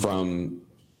come from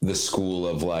the school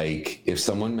of, like, if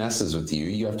someone messes with you,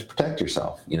 you have to protect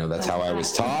yourself. You know, that's how I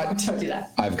was taught. Don't do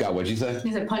that. I've got, what'd you say?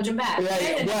 You said punch him back.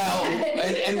 Yeah,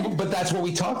 well, but that's what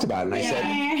we talked about. And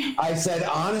I said,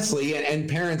 honestly, and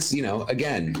parents, you know,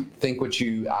 again, think what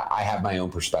I have my own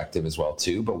perspective as well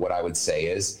too. But what I would say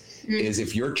is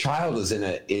if your child is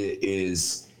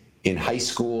in high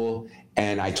school,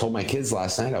 and I told my kids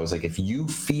last night, I was like, if you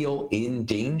feel in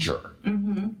danger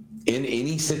in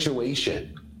any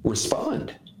situation,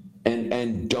 respond.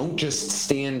 And don't just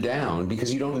stand down,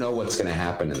 because you don't know what's going to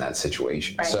happen in that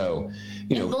situation. Right. So,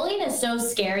 you know, bullying is so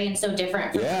scary and so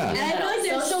different. Yeah. And I feel like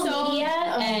there's social media,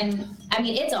 and I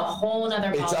mean, it's a whole nother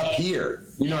ballgame. It's up here.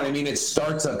 You know what I mean? It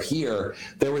starts up here.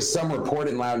 There was some report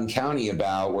in Loudoun County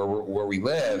about where we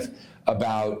live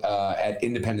about at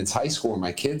Independence High School, where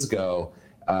my kids go.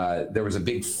 There was a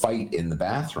big fight in the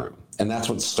bathroom. And that's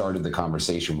what started the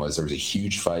conversation. Was there was a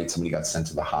huge fight. Somebody got sent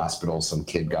to the hospital. Some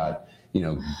kid got, you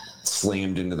know,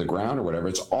 slammed into the ground or whatever.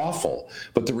 It's awful.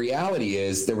 But the reality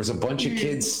is there was a bunch of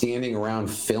kids standing around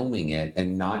filming it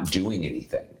and not doing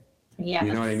anything. Yeah.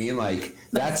 You know what I mean? Like,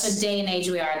 that's the day and age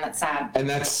we are, and that's sad. And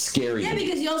that's scary. Yeah,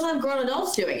 because you also have grown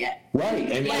adults doing it.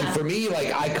 Right. And for me,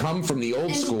 like, I come from the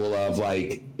old school of,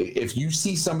 like, if you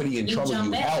see somebody in trouble,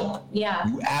 you help. Yeah.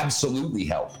 You absolutely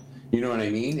help. You know what I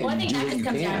mean? Well, I think that just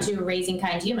comes down to raising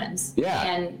kind humans. Yeah.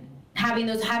 And having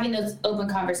those open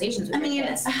conversations with your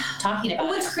kids, talking about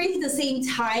what's crazy at the same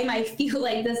time, I feel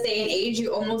like this day and age,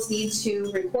 you almost need to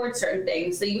record certain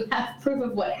things so you have proof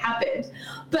of what happened.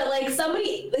 But like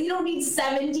you don't need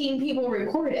 17 people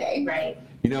recording. Right.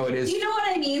 You know, it is. You know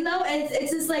what I mean, though?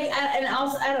 It's just like, and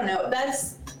also, I don't know,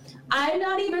 I'm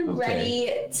not even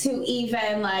ready to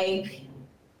even, like,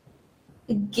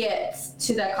 get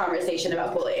to that conversation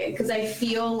about bullying, because I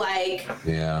feel like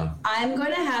I'm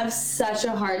going to have such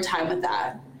a hard time with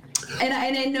that. And I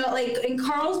know, like, and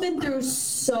Carl's been through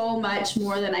so much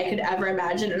more than I could ever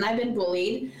imagine, and I've been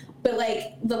bullied, but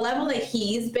like the level that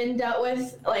he's been dealt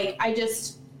with, like, I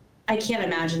can't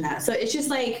imagine that. So it's just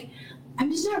like, I'm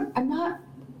not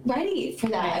ready for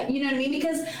that. You know what I mean?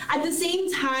 Because at the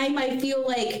same time, I feel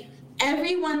like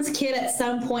everyone's kid at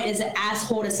some point is an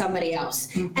asshole to somebody else.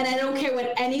 And I don't care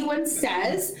what anyone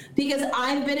says, because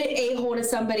I've been an a-hole to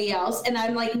somebody else. And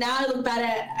I'm like, now I look back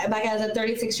as a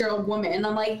 36-year-old woman, and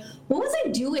I'm like, what was I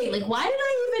doing? Like, why did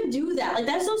I even do that? Like,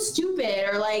 that's so stupid.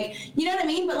 Or like, you know what I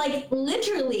mean? But like,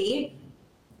 literally,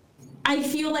 I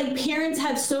feel like parents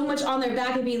have so much on their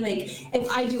back of being like, if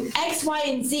I do X, Y,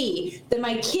 and Z, then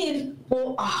my kid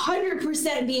will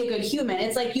 100% be a good human.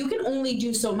 It's like, you can only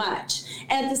do so much.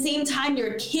 And at the same time,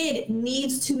 your kid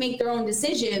needs to make their own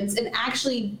decisions and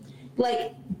actually,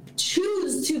 like,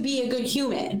 choose to be a good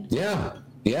human. Yeah.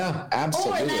 Yeah,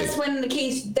 absolutely. Or that's when the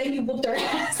case, then you whoop their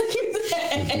ass. Bring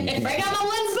out my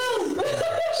one spoon.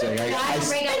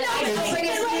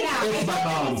 It's my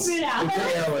mom's.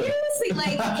 Seriously,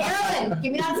 like, Carolyn,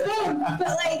 give me that spoon.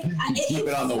 But like, keep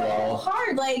it on the wall.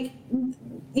 Hard, like,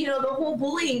 you know, the whole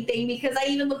bullying thing, because I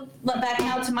even look back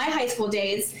now to my high school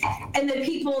days, and the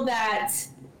people that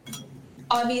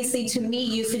obviously to me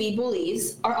used to be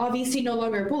bullies are obviously no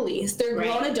longer bullies. They're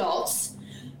grown adults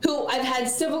who I've had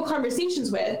civil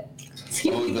conversations with.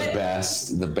 The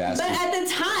best. But at the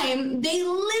time, they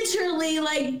literally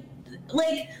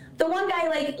like the one guy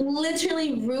like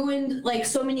literally ruined like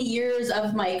so many years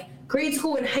of like grade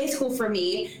school and high school for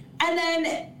me, and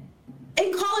then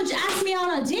in college asked me out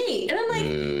on a date, and I'm like,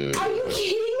 are you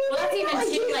kidding me? Well, that's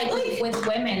even too like with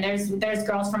women. There's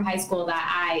girls from high school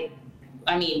that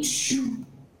I mean,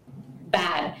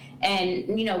 bad.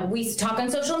 And, you know, we talk on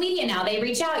social media now. They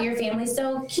reach out. Your family's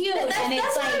so cute. That's like,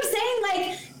 what I'm saying.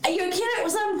 Like, your kid at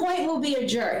some point will be a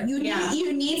jerk. You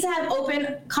need to have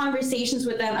open conversations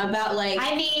with them about, like...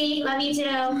 Ivy, love you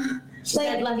too. She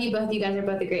said, love you both. You guys are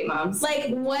both the great moms. Like,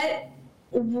 why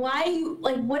are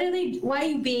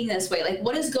you being this way? Like,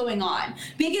 what is going on?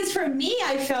 Because for me,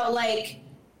 I felt like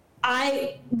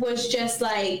I was just,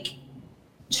 like,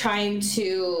 trying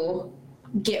to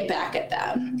get back at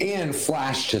them and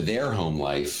flash to their home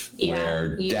life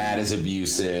where dad is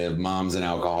abusive, mom's an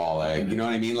alcoholic. You know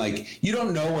what I mean? Like, you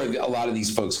don't know where a lot of these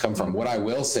folks come from. What I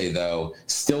will say though,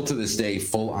 still to this day,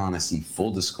 full honesty,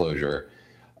 full disclosure,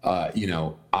 you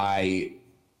know,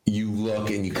 you look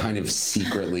and you kind of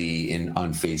secretly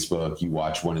on Facebook, you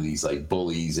watch one of these like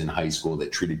bullies in high school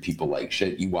that treated people like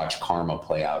shit. You watch karma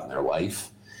play out in their life.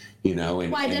 You know,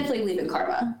 and I definitely believe in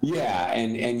karma. Yeah,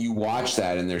 and you watch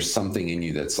that, and there's something in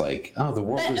you that's like, oh, the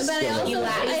world is still. You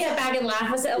sit back and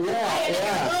laugh. I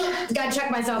said, gotta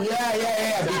check myself.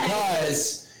 Yeah.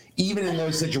 Because even in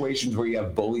those situations where you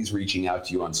have bullies reaching out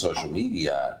to you on social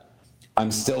media, I'm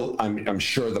sure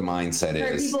the mindset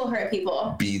is hurt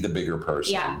people. Be the bigger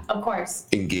person. Yeah, of course.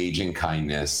 Engage in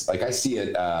kindness. Like I see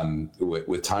it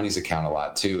with Tanya's account a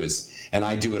lot too, and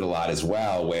I do it a lot as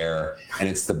well, and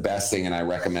it's the best thing, and I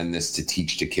recommend this to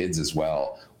teach to kids as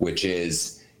well, which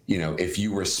is, you know, if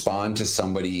you respond to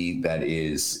somebody that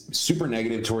is super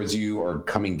negative towards you or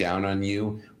coming down on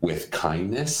you with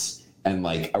kindness and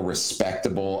like a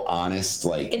respectable, honest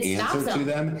answer to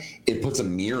them, it puts a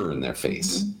mirror in their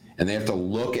face. Mm-hmm. And they have to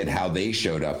look at how they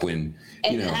showed up when,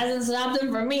 you know. It hasn't stopped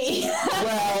them from me.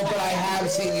 Well, but I have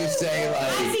seen you say like.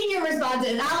 I've seen your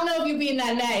responses. I don't know if you're being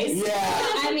that nice.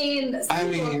 Yeah. I mean,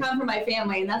 people come from my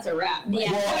family, and that's a wrap.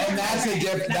 Yeah. Well, and that's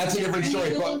a different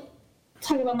story. But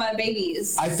talk about my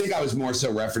babies. I think I was more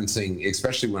so referencing,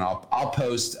 especially when I'll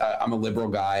post. I'm a liberal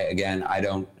guy. Again, I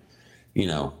don't, you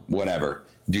know, whatever.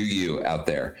 Do you out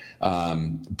there?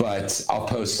 But I'll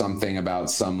post something about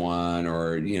someone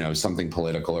or, you know, something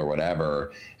political or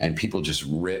whatever, and people just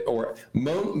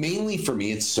mainly for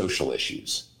me, it's social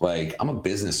issues. Like, I'm a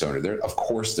business owner. Of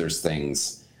course, there's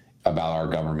things about our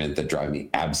government that drive me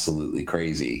absolutely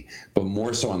crazy, but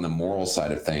more so on the moral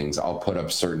side of things, I'll put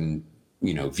up certain,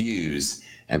 you know, views,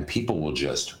 and people will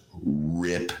just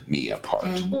rip me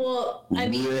apart. Well, I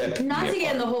mean, not to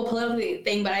get in the whole political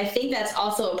thing, but I think that's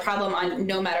also a problem on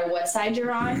no matter what side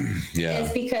you're on. Yeah.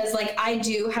 It's because, like, I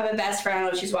do have a best friend, I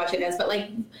don't know if she's watching this, but, like,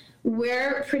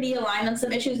 we're pretty aligned on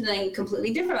some issues and then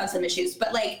completely different on some issues.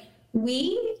 But, like,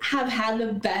 we have had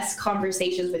the best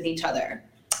conversations with each other.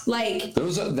 Like,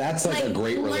 that's like a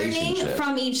great relationship. Learning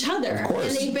from each other. Of course.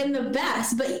 And they've been the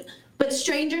best. But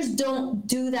strangers don't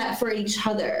do that for each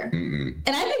other. Mm-mm.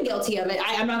 And I've been guilty of it.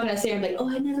 I'm not going to say I'm like,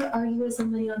 I never argue with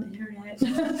somebody on the internet.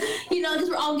 You know, because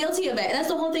we're all guilty of it. And that's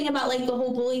the whole thing about, like, the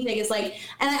whole bullying thing. It's like,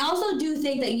 and I also do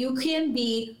think that you can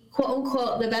be, quote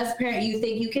unquote, the best parent you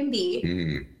think you can be.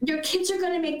 Mm-hmm. Your kids are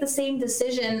going to make the same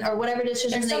decision or whatever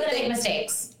decision they're still they going to make. make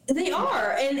mistakes. They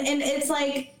are. And it's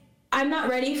like, I'm not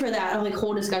ready for that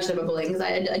whole discussion about bullying because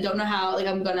I don't know how, like,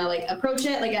 I'm going to, like, approach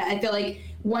it. Like, I feel like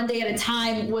one day at a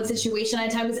time, one situation at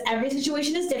a time, because every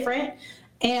situation is different.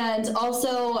 And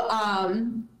also, I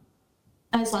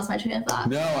just lost my train of thought.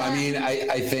 No, I mean,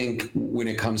 I think when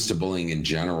it comes to bullying in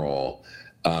general,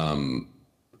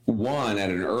 one, at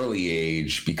an early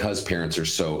age, because parents are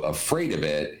so afraid of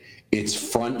it, it's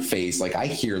front face. Like, I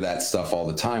hear that stuff all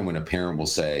the time when a parent will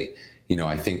say, you know,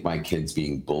 I think my kid's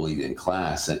being bullied in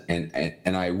class.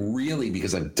 And I really,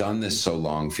 because I've done this so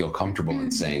long, feel comfortable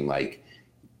in saying, like,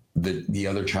 the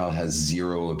other child has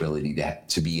zero ability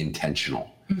to be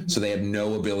intentional. Mm-hmm. So they have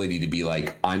no ability to be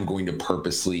like, I'm going to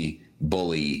purposely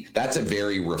bully. That's a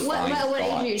very refined thought. What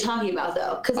age are you talking about,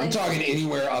 though? I'm talking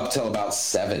anywhere up till about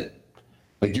 7.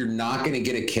 Like, you're not going to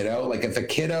get a kiddo. Like, if a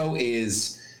kiddo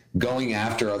is going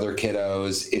after other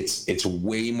kiddos, it's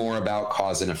way more about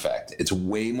cause and effect. It's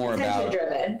way more about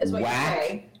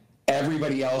whack.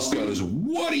 Everybody else goes,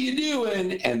 what are you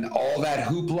doing? And all that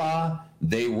hoopla,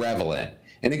 they revel in.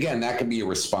 And again, that could be a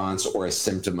response or a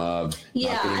symptom of I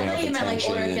thought you meant like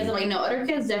older kids. I'm like, no, older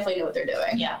kids definitely know what they're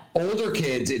doing. Yeah. Older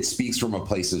kids, it speaks from a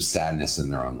place of sadness in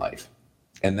their own life.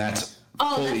 And that's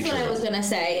that's what I was going to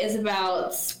say, is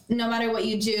about no matter what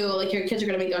you do, like your kids are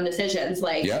going to make their own decisions.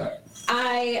 Like,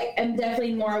 I am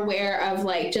definitely more aware of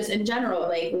like, just in general,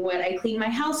 like what I clean my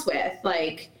house with,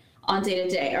 like on day to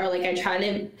day, or like I try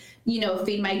to,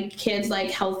 feed my kids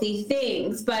like healthy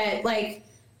things, but like,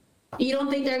 you don't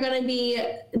think they're going to be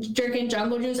drinking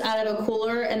jungle juice out of a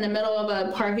cooler in the middle of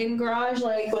a parking garage,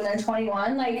 like when they're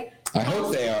 21? Like, I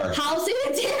hope they are. How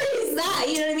sanitary is that?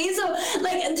 You know what I mean? So,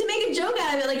 like, to make a joke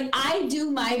out of it, like, I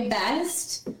do my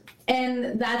best.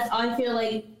 And I feel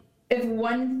like, if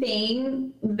one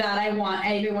thing that I want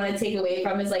everyone to take away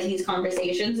from is, like, these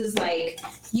conversations is, like,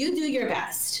 you do your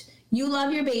best. You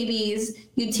love your babies.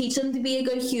 You teach them to be a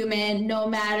good human, no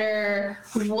matter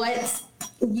what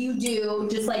you do.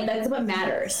 Just like, that's what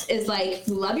matters, is like,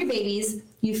 you love your babies,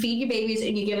 you feed your babies,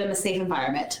 and you give them a safe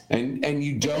environment. And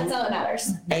you don't. That's all that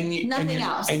matters. Nothing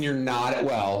else. And you're not,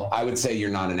 well, I would say you're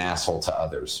not an asshole to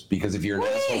others, because if you're an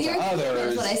asshole to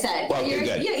others. That's what I said. Well, you're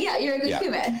a good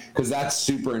human. Because that's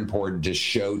super important to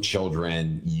show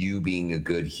children you being a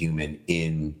good human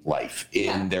in life,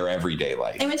 in their everyday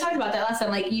life. And we talked about that last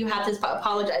time. Like, you have to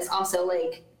apologize also,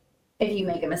 like, if you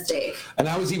make a mistake. And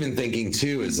I was even thinking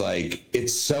too, is like,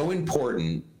 it's so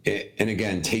important, and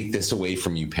again, take this away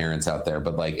from you parents out there,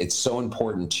 but like, it's so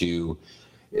important to,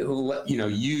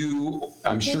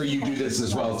 I'm sure you do this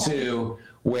as well too,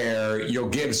 where you'll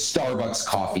give Starbucks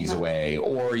coffees away,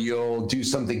 or you'll do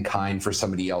something kind for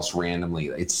somebody else randomly.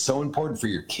 It's so important for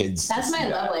your kids. That's my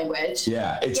love language.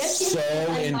 Yeah, it's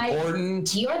so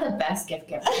important. You're the best gift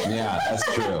giver. Yeah, that's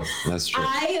true. That's true.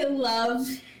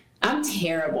 I'm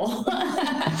terrible.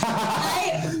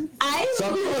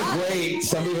 Some people are great.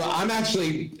 Some people, I'm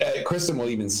actually, Kristen will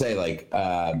even say, like,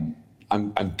 I'm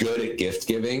good at gift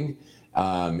giving.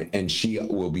 And she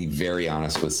will be very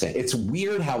honest with saying, it's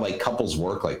weird how like couples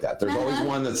work like that. There's always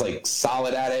one that's like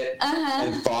solid at it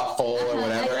and thoughtful or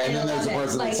whatever. And then there's a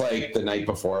person that's like the night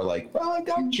before, like, well, I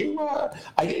got you.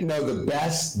 I didn't know the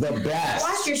best. I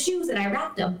washed your shoes and I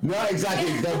wrapped them. No,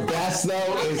 exactly. The best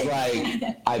though is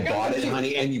like, I bought it,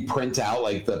 honey. And you print out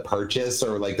like the purchase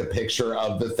or like the picture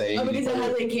of the thing. Oh, because it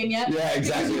hasn't came yet? Yeah,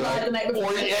 exactly. Like, the night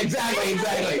before. Exactly.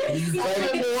 Like,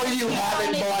 or you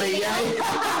haven't bought it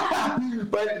yet.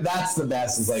 But that's the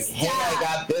best. It's like, hey, I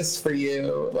got this for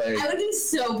you. Like, I would be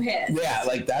so pissed. Yeah,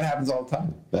 like that happens all the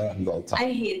time. I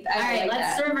hate that. All right,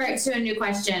 let's revert to a new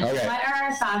question. Okay. What are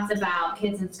our thoughts about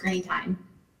kids and screen time?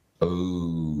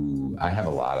 Oh, I have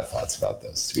a lot of thoughts about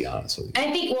this, to be honest with you.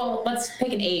 I think, well, let's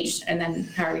pick an age, and then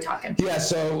how are we talking? Yeah,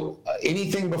 so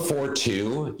anything before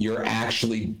 2, you're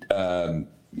actually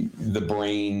the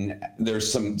brain, there's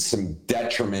some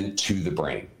detriment to the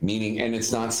brain, meaning, and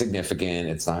it's not significant,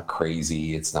 it's not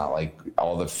crazy, it's not like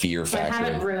all the fear factor. I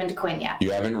haven't ruined Quinn yet.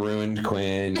 You haven't ruined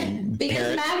Quinn.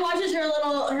 Because Matt watches her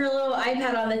little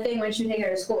iPad on the thing when she takes her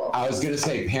to school. I was gonna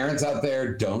say, parents out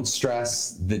there, don't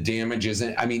stress. The damage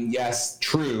isn't, I mean, yes,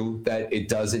 true that it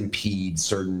does impede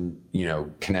certain,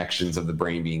 connections of the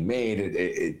brain being made.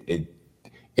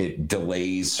 It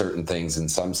delays certain things in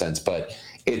some sense, but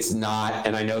it's not,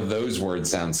 and I know those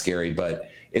words sound scary, but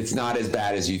it's not as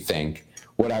bad as you think.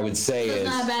 What I would say is... It's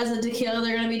not as bad as the tequila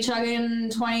they're going to be chugging in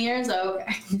 20 years?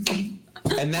 Okay.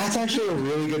 And that's actually a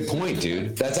really good point,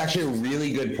 dude. That's actually a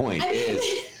really good point,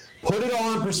 put it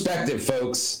all in perspective,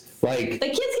 folks. Like, the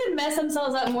kids can mess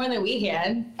themselves up more than we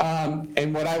can.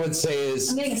 And what I would say is...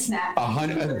 I'm getting a snack.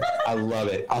 I love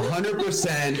it.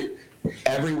 100%.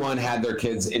 Everyone had their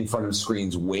kids in front of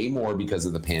screens way more because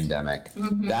of the pandemic.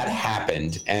 Mm-hmm. That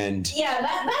happened, and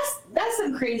that's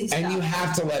some crazy stuff. And you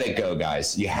have to let it go,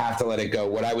 guys. You have to let it go.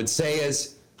 What I would say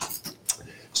is,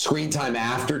 screen time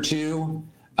after 2.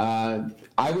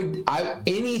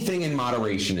 Anything in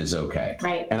moderation is okay.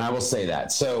 Right. And I will say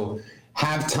that. So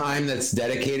have time that's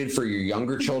dedicated for your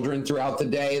younger children throughout the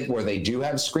day where they do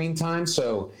have screen time.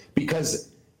 So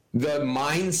because the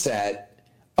mindset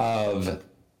of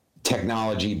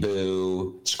technology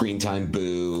boo, screen time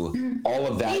boo, all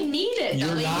of that. They need it.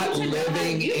 You're not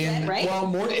living in, right? Well,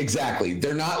 more exactly.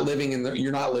 They're not living in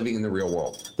you're not living in the real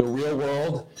world. The real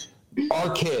world,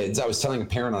 our kids, I was telling a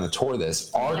parent on a tour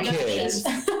this, our kids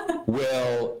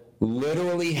will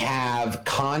literally have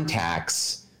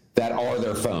contacts that are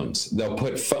their phones. They'll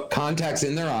put contacts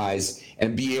in their eyes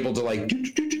and be able to like,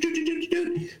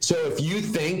 so if you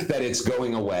think that it's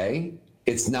going away,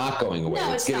 it's not going away.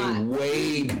 No, it's getting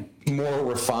way more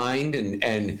refined,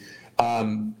 and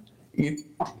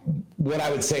what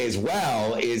I would say as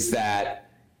well is that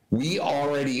we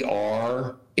already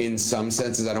are in some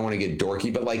senses, I don't want to get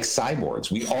dorky, but like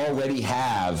cyborgs. We already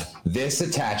have this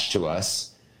attached to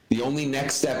us. The only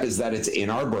next step is that it's in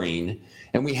our brain,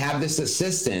 and we have this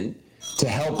assistant to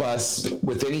help us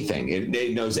with anything.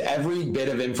 It knows every bit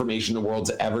of information the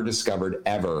world's ever discovered,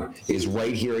 ever, is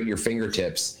right here at your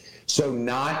fingertips. So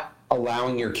not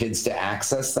allowing your kids to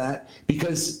access that,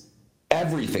 because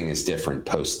everything is different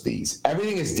post these.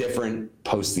 Everything is different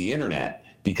post the internet,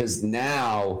 because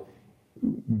now,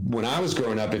 when I was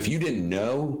growing up, if you didn't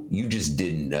know, you just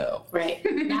didn't know. Right.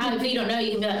 Now, if you don't know,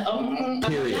 you can be like, oh,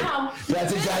 period. Now.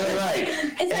 That's exactly right.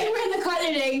 It's like we're in the car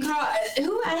today, and Carl,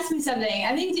 who asked me something?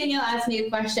 I think Danielle asked me a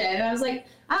question, and I was like,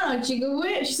 I don't know, did you Google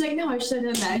it? She's like, no, I should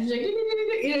have done that. She's like,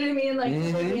 you know what I mean? Like,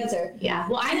 the answer. Yeah.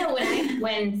 Well, I know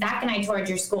when Zach and I toured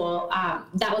your school,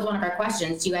 that was one of our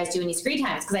questions. Do you guys do any screen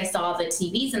times? Because I saw the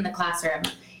TVs in the classroom,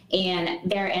 and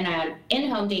they're in a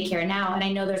in-home daycare now, and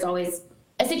I know there's always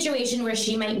a situation where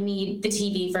she might need the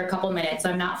TV for a couple minutes, so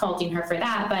I'm not faulting her for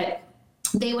that, but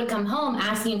they would come home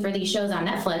asking for these shows on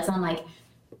Netflix. I'm like,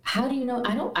 how do you know?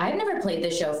 I've never played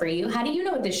this show for you. How do you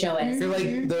know what this show is?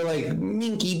 They're like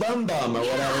Minky Bum Bum or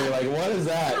whatever. You're like, what is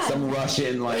that? Yeah. Some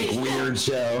Russian weird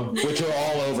show, which are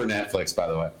all over Netflix, by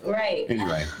the way. Right.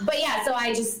 Anyway. But yeah, so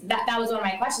I just that was one of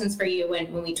my questions for you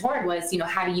when we toured was,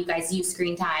 how do you guys use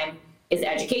screen time? Is it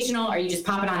educational? Are you just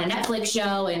popping on a Netflix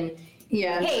show and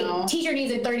hey, teacher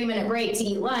needs a 30-minute break to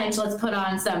eat lunch. Let's put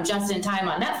on some Just in Time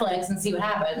on Netflix and see what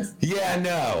happens. Yeah,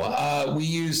 no. We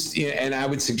used, and I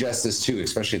would suggest this too,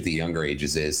 especially at the younger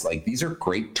ages, is these are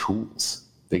great tools.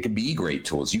 They can be great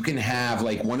tools. You can have,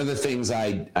 one of the things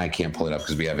I can't pull it up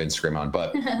because we have Instagram on,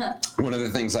 but one of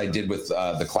the things I did with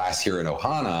the class here at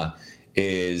Ohana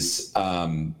is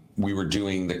we were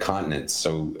doing the continents.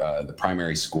 So the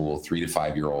primary school, 3 to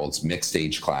 5 year olds, mixed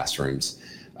age classrooms.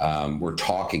 We're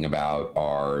talking about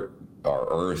our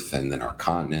Earth and then our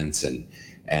continents,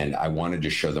 and I wanted to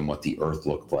show them what the Earth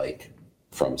looked like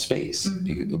from space.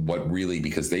 Mm-hmm.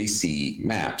 Because they see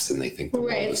maps and they think the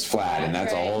world is flat, and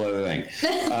that's a whole other thing.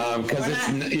 Because we're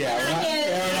not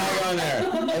going there.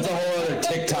 That's a whole other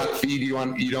TikTok feed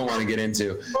you don't want to get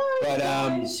into.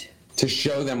 To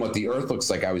show them what the Earth looks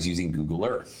like, I was using Google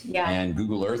Earth. Yeah. And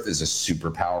Google Earth is a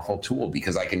super powerful tool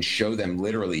because I can show them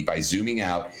literally by zooming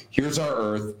out, here's our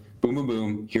Earth, boom, boom,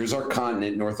 boom, here's our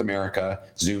continent, North America,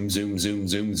 zoom, zoom, zoom,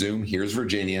 zoom, zoom, here's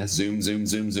Virginia, zoom, zoom,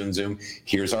 zoom, zoom, zoom,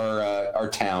 here's our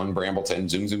town, Brambleton,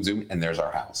 zoom, zoom, zoom, and there's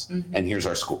our house, and here's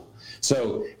our school.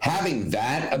 So having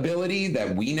that ability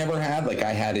that we never had,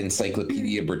 I had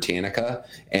Encyclopedia Britannica,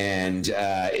 and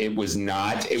it was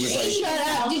like... Shut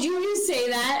up. Did you just say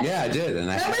that? Yeah, I did. And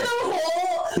remember the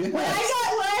whole... When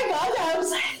I got that, I was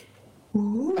like,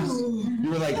 ooh. You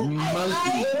were like,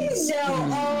 monkeys. I know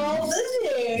all the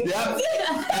things. Yep.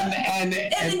 And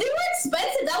they were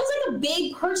expensive. That was a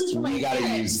big purchase for my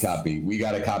parents. We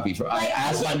got a copy. I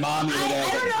asked my mom the other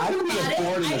day. I don't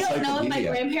know if my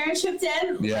grandparents chipped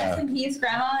in. Yeah. Rest in peace,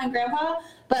 grandma and grandpa.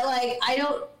 But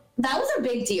that was a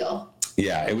big deal.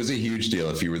 Yeah, it was a huge deal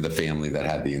if you were the family that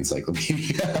had the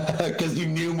encyclopedia because you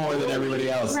knew more than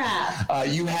everybody else.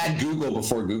 You had Google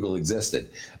before Google existed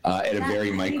at a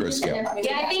very micro scale.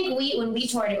 Yeah, I think when we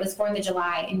toured, it was 4th of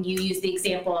July, and you used the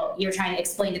example, you're trying to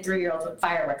explain to 3-year-olds what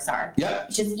fireworks are. Yep.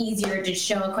 It's just easier to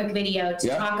show a quick video to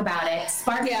talk about it,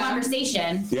 spark a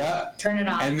conversation, turn it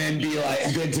off. And then be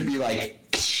like,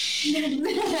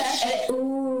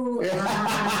 ooh.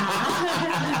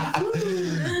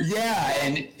 Yeah,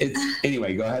 and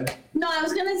anyway, go ahead. No, I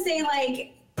was gonna say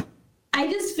I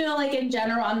just feel in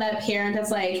general I'm that parent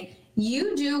that's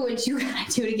you do what you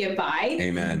gotta do to get by.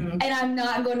 Amen. And I'm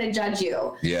not going to judge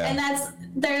you. Yeah. And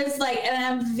and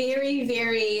I'm very,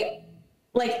 very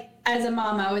as a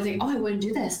mom, I was like, oh, I wouldn't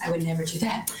do this. I would never do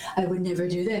that. I would never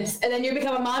do this. And then you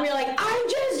become a mom, you're like, I'm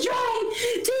just trying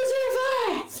to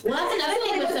survive. Well, that's another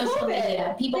thing with social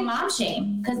media. People mom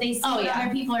shame because they see what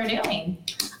other people are doing.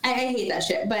 I hate that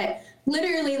shit. But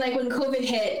literally, when COVID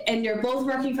hit and you're both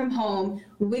working from home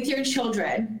with your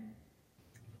children,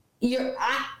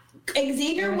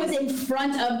 Xavier was in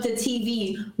front of the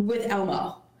TV with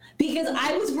Elmo. Because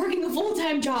I was working a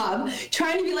full-time job,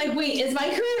 trying to be wait, is my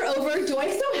career over? Do I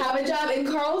still have a job? And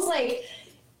Carl's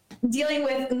dealing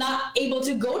with not able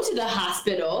to go to the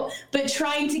hospital, but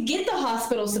trying to get the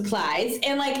hospital supplies.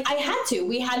 And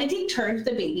we had to take turns with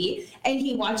the baby, and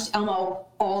he watched Elmo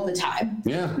all the time.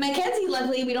 Yeah. Mackenzie,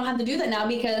 luckily, we don't have to do that now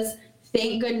because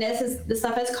thank goodness the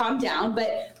stuff has calmed down,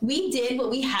 but we did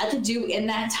what we had to do in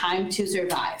that time to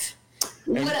survive.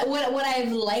 Would I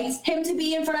have liked him to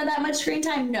be in front of that much screen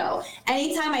time? No.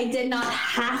 Anytime I did not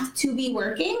have to be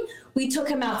working We took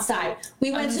him outside.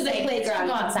 We went to the playground.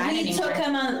 We took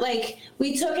him on, like,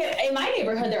 we took it in my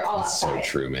neighborhood. They're all outside.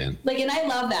 So true, man. Like, and I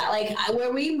love that. Like,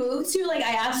 where we moved to, like,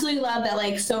 I absolutely love that.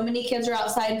 Like, so many kids are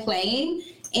outside playing,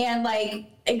 and like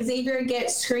Xavier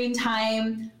gets screen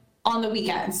time on the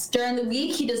weekends. During the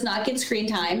week, he does not get screen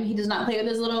time. He does not play with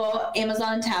his little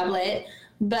Amazon tablet.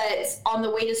 But on the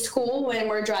way to school, when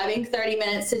we're driving 30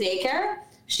 minutes to daycare,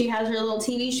 she has her little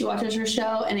TV, she watches her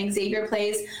show, and Xavier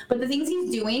plays. But the things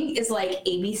he's doing is like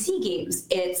ABC games.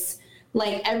 It's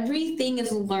like everything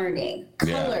is learning.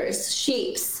 Colors,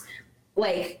 shapes.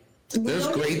 Like, there's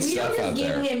great stuff out there. We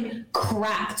don't just give him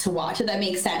crap to watch, if that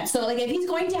makes sense. So, like, if he's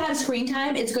going to have screen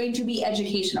time, it's going to be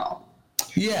educational.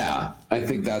 Yeah, I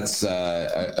think that's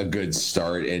a good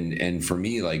start. And for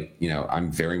me, like, you know, I'm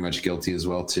very much guilty as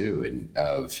well, too,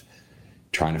 of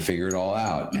trying to figure it all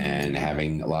out and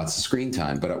having lots of screen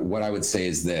time. But what I would say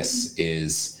is this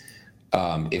is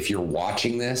if you're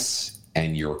watching this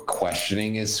and you're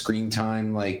questioning is screen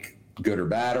time like good or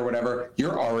bad or whatever,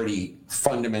 you're already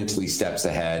fundamentally steps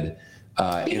ahead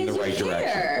in the right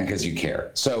direction because you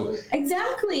care. So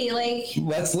exactly, like,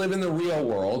 let's live in the real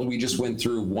world. We just went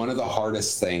through one of the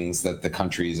hardest things that the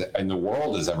country and the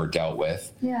world has ever dealt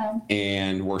with. Yeah.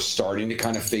 And we're starting to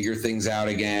kind of figure things out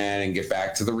again and get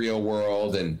back to the real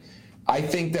world. And I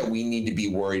think that we need to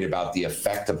be worried about the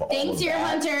effect of all of that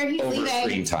Hunter. He's over leaving.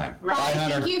 screen time. Bye,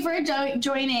 Hunter. Thank you for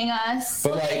joining us.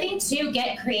 But well, like, I think too,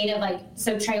 get creative. Like,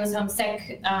 so Trey was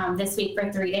homesick this week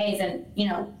for 3 days, and you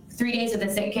know, 3 days with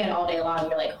a sick kid all day long,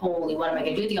 you're like, holy, what am I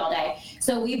gonna do with you all day?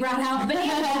 So we brought out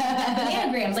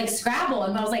bananagrams, like Scrabble,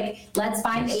 and I was like, let's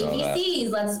find the ABCs,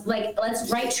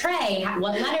 let's write Trey.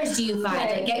 What letters do you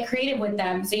find? Like, get creative with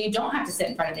them so you don't have to sit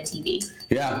in front of the TV.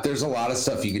 yeah, there's a lot of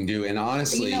stuff you can do, and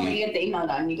honestly, you know, when you get the email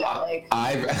done, you got like.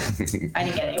 I didn't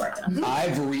get any work done.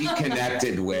 I've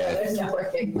reconnected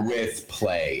with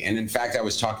play, and in fact, I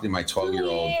was talking to my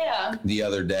 12-year-old the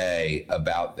other day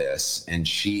about this, and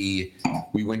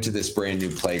we went to this brand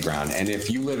new playground. And if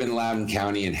you live in Loudoun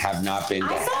County and have not been to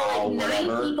saw like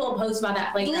 9 people post about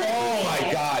that playground. Oh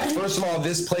my God. First of all,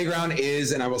 this playground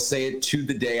is, and I will say it to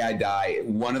the day I die,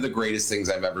 one of the greatest things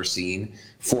I've ever seen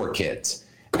for kids.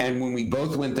 And when we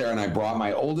both went there and I brought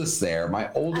my oldest there,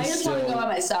 my oldest I just want to go by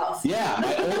myself. Yeah,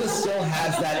 my oldest still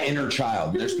has that inner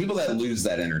child. There's people that lose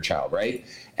that inner child, right?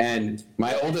 And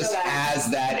my oldest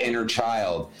has that inner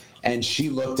child. And she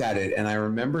looked at it, and I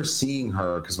remember seeing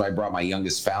her, because I brought my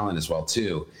youngest Fallon as well,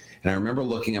 too. And I remember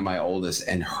looking at my oldest,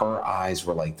 and her eyes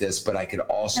were like this, but I could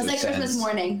also sense... It's like Christmas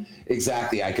morning.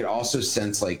 Exactly. I could also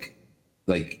sense, like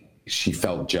she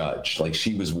felt judged. Like,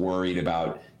 she was worried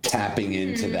about tapping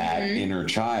into that inner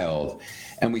child.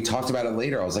 And we talked about it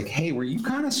later. I was like, hey, were you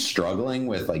kind of struggling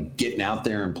with, like, getting out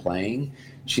there and playing?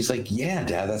 She's like, yeah,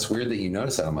 Dad, that's weird that you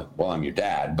noticed that. I'm like, well, I'm your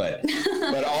dad. But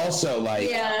also, like,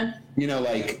 you know,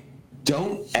 like,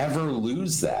 don't ever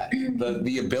lose that.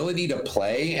 The ability to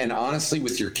play, and honestly,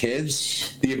 with your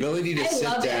kids, the ability to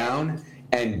sit down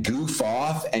and goof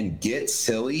off and get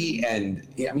silly. And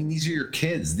I mean, these are your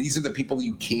kids. These are the people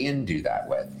you can do that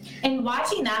with. And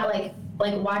watching that, like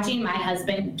watching my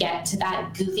husband get to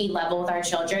that goofy level with our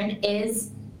children is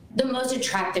the most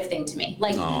attractive thing to me.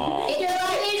 Like,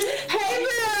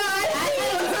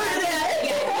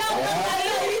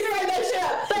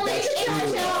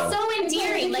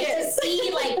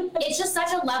 it's just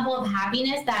such a level of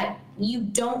happiness that you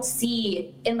don't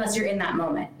see unless you're in that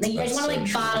moment. Like, you just want to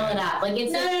like bottle it up. Like,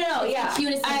 it's the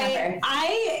cutest thing ever.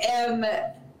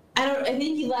 I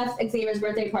think he left Xavier's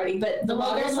birthday party, but the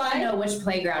locals want to know which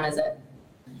playground is it.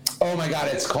 Oh my God,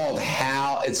 it's called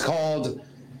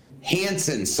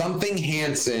Hanson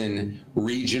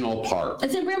Regional Park.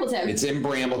 It's in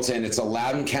Brambleton. It's a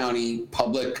Loudoun County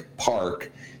public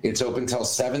park. It's open till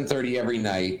 7:30 every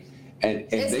night. And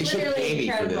they should pay me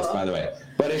for this, by the way.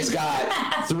 But it's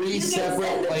got 3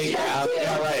 separate playgrounds.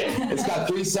 Yeah, right. It's got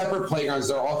 3 separate playgrounds.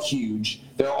 They're all huge.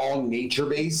 They're all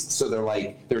nature-based. So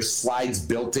there's slides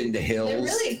built into hills. They're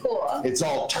really cool. It's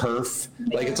all turf.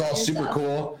 It's all super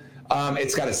cool.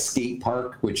 It's got a skate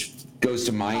park, which goes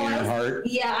to my inner heart.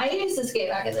 Yeah, I used to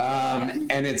skate back in the day.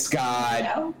 And it's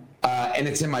got, and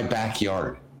it's in my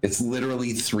backyard. It's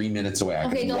literally 3 minutes away.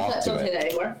 Okay, don't say that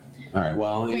anymore. All right.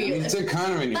 Well, it's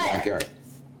kind of in your backyard.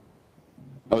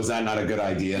 Oh, is that not a good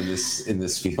idea in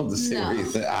this field to say? No.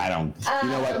 I don't. You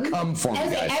know what? Come for me,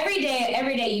 guys. Every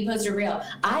day you post a reel.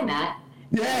 I'm at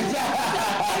Everyone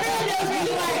knows where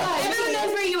you are. Everyone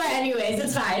knows where you are anyways.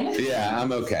 It's fine. Yeah,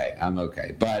 I'm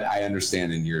okay. But I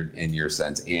understand in your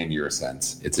sense and your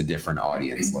sense, it's a different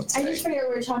audience, let's say. I just forget what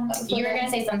we were talking about. You were going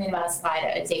to say something about a slide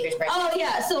at Xavier's birthday. Oh,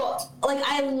 yeah. So, like,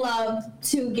 I love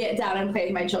to get down and play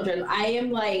with my children. I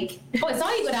am like... Oh, I saw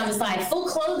you go down the slide, full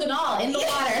clothes and all, in the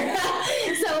water.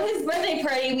 So his birthday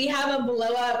party, we have a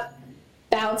blow-up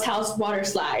bounce house water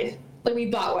slide. Like, we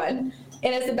bought one.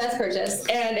 And it's the best purchase.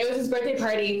 And it was his birthday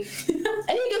party. And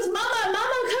he goes, Mama,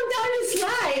 come down the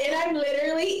slide. And I'm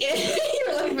literally in... you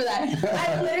were looking for that.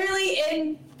 I'm literally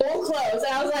in full clothes.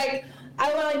 And I was like...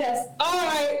 I went like this. All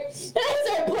right. And I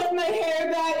started putting my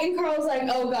hair back, and Carl was like,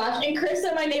 "Oh gosh." And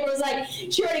Krista, my neighbor, was like,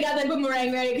 "She already got that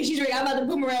boomerang ready because she's already got about the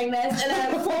boomerang this." And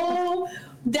I'm full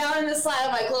down in the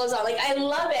slide with my clothes on. Like, I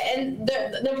love it. And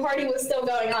the party was still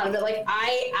going on, but like,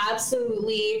 I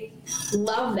absolutely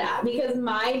love that because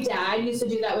my dad used to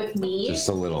do that with me. Just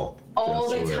a little.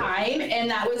 All the time, and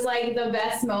that was like the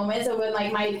best moments of when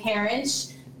like my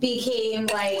parents became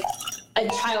like a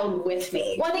child with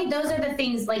me. Well, I think those are the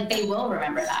things, like, they will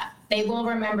remember that. They will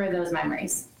remember those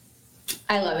memories.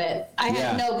 I love it. I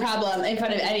have no problem in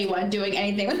front of anyone doing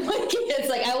anything with my kids.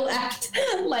 Like, I will act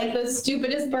like the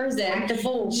stupidest person. Act a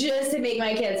fool. Just to make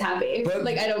my kids happy. But,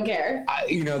 like, I don't care.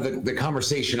 The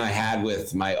conversation I had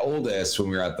with my oldest when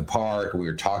we were at the park, we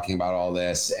were talking about all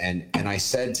this, and I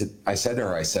said to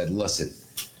her, listen,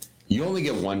 you only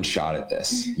get one shot at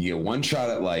this. You get one shot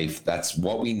at life. That's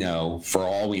what we know, for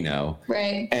all we know.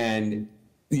 Right. And,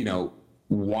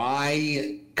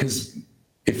 why? Because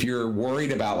if you're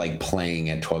worried about, like, playing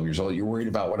at 12 years old, you're worried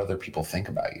about what other people think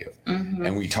about you. Mm-hmm.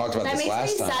 And we talked about this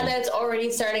last time. That makes me sad that it's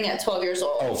already starting at 12 years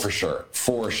old. Oh, for sure.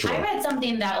 For sure. I read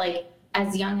something that, like,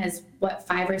 as young as,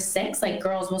 5 or 6, like,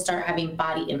 girls will start having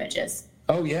body images.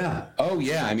 Oh yeah.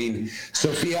 I mean,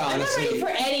 Sophia, honestly, I'm not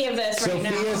ready for any of this right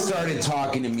now. Sophia started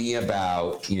talking to me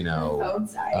about,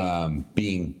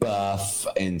 being buff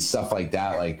and stuff like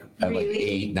that, like at like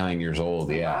 8, 9 years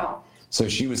old. Yeah. Wow. So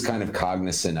she was kind of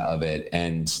cognizant of it,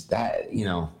 and that,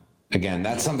 again,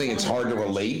 that's something it's hard to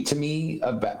relate to me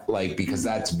about, like, because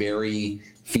that's very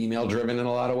female driven in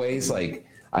a lot of ways. Like,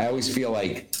 I always feel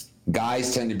like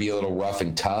guys tend to be a little rough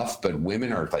and tough, but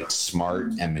women are like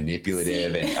smart and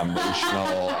manipulative and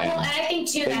emotional. And I think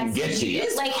too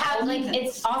that's like how, like,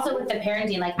 it's also with the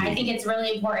parenting. Like, I think it's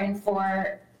really important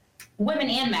for women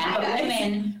and men, but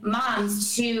women,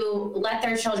 moms, to let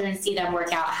their children see them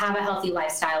work out, have a healthy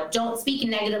lifestyle. Don't speak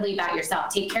negatively about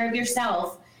yourself. Take care of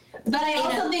yourself. But I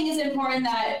also think it's important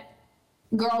that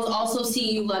girls also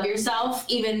see you love yourself,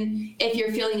 even if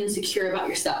you're feeling insecure about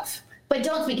yourself. But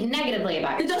don't speak negatively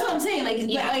about yourself. That's what I'm saying.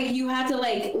 Like, you have to,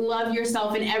 like, love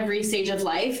yourself in every stage of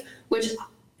life, which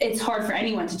it's hard for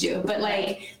anyone to do. But,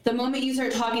 like, the moment you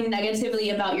start talking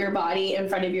negatively about your body in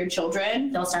front of your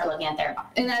children, they'll start looking at their body.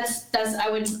 And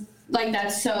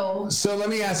that's so. So let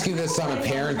me ask you this on a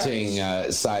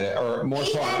parenting side, or more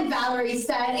so. Amen, Valerie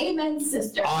said. Amen,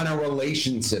 sister. On a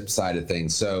relationship side of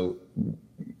things. So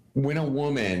when a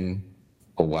woman,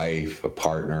 a wife, a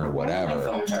partner,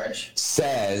 whatever,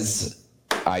 says,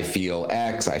 I feel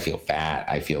X, I feel fat,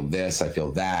 I feel this, I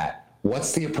feel that,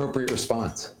 what's the appropriate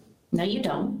response? No, you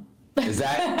don't. Is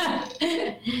that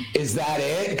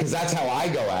it? Because that's how I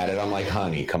go at it. I'm like,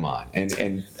 honey, come on.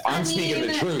 And I'm speaking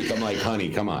the truth. I'm like, honey,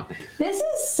 come on. This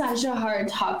is such a hard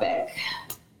topic.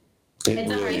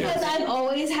 It's really hard because I've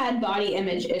always had body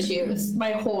image issues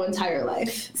my whole entire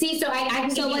life. See, so I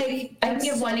can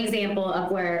give one example of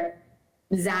where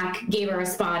Zach gave a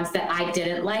response that I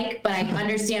didn't like, but I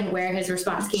understand where his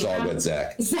response came from. It's all good,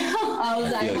 Zach. So I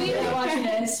was like, we are watching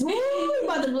this. Woo,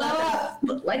 about to blow up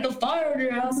like a fire in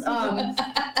your house.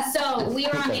 So we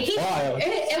were on vacation,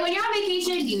 and when you're on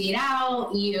vacation, you eat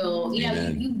out.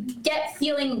 You get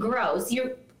feeling gross.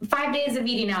 You're 5 days of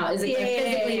eating out is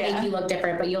physically make you look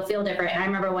different, but you'll feel different. And I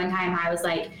remember one time I was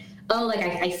like, oh, like,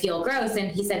 I feel gross. And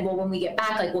he said, well, when we get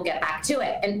back, like, we'll get back to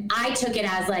it. And I took it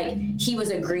as, like, he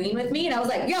was agreeing with me. And I was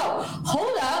like, yo,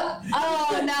 hold up.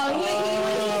 Oh, no.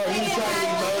 He's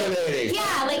trying to be motivating.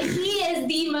 Yeah, like, he is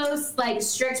the most, like,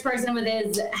 strict person with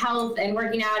his health and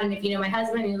working out. And if you know my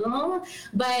husband, he's,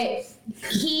 but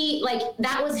he, like,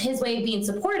 that was his way of being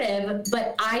supportive.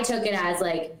 But I took it as,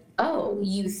 like, oh,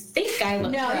 you think I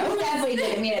look gross? You definitely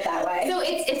didn't mean it that way. So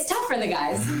it's tough for the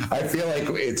guys. I feel like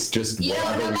it's just no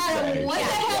matter what the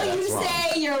hell you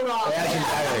say, you're wrong.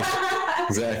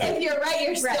 Exactly. If you're right,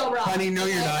 you're still wrong. Honey, no,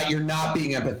 you're not. You're not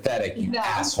being empathetic, you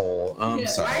asshole. I'm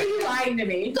sorry. Why are you lying to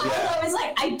me? I was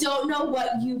like, I don't know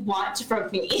what you want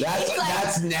from me.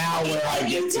 That's now where I get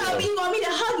to. You tell me you want me to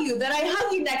hug you, then I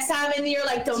hug you next time, and you're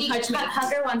like, don't touch me.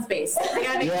 Hug her one space.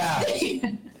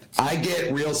 I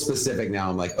get real specific now.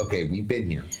 I'm like, okay, we've been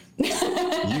here.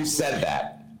 You said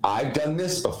that. I've done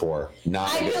this before.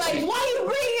 I'd be like, why are you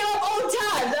bringing it up all the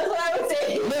time? That's what I would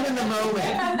say. Live in the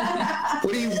moment.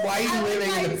 Why are you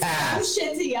living in the past?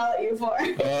 Shit to yell at you for.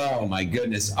 Oh my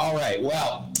goodness. All right.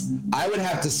 Well, I would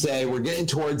have to say we're getting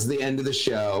towards the end of the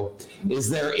show. Is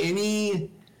there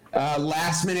any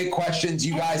last minute questions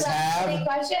you guys have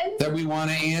that we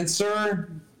want to answer?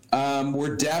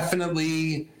 We're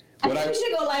definitely. I think we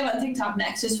should go live on TikTok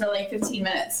next, just for like 15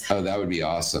 minutes. Oh, that would be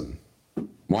awesome.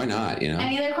 Why not?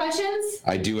 Any other questions?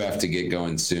 I do have to get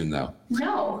going soon, though.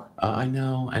 No. I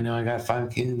know. I got 5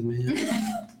 kids,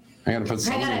 man. I gotta put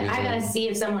something. I gotta see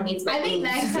if someone needs. I think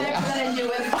next time we're gonna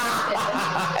do it.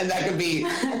 And that could be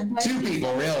 2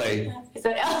 people, really.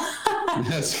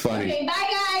 That's funny. Okay, bye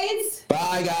guys.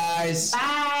 Bye guys.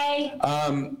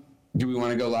 Bye. Do we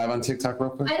want to go live on TikTok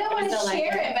real quick? I don't want to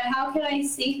share it, but how can I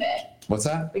save it? What's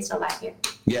that? We still live here.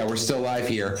 Yeah, we're still live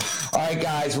here. All right,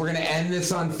 guys, we're going to end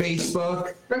this on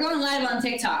Facebook. We're going live on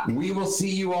TikTok. We will see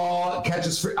you all. Catch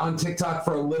us on TikTok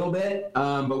for a little bit,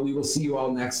 but we will see you all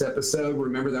next episode.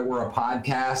 Remember that we're a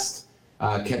podcast.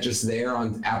 Catch us there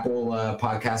on Apple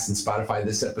Podcasts and Spotify.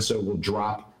 This episode will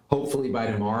drop hopefully by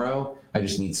tomorrow. I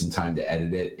just need some time to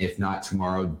edit it. If not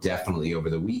tomorrow, definitely over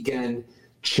the weekend.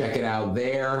 Check it out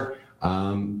there.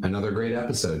 Another great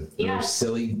episode. Yeah.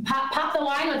 Silly. Pop the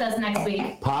wine with us next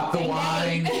week. Pop the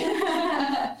wine.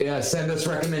 Yeah, send us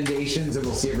recommendations and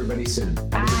we'll see everybody soon.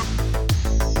 Bye.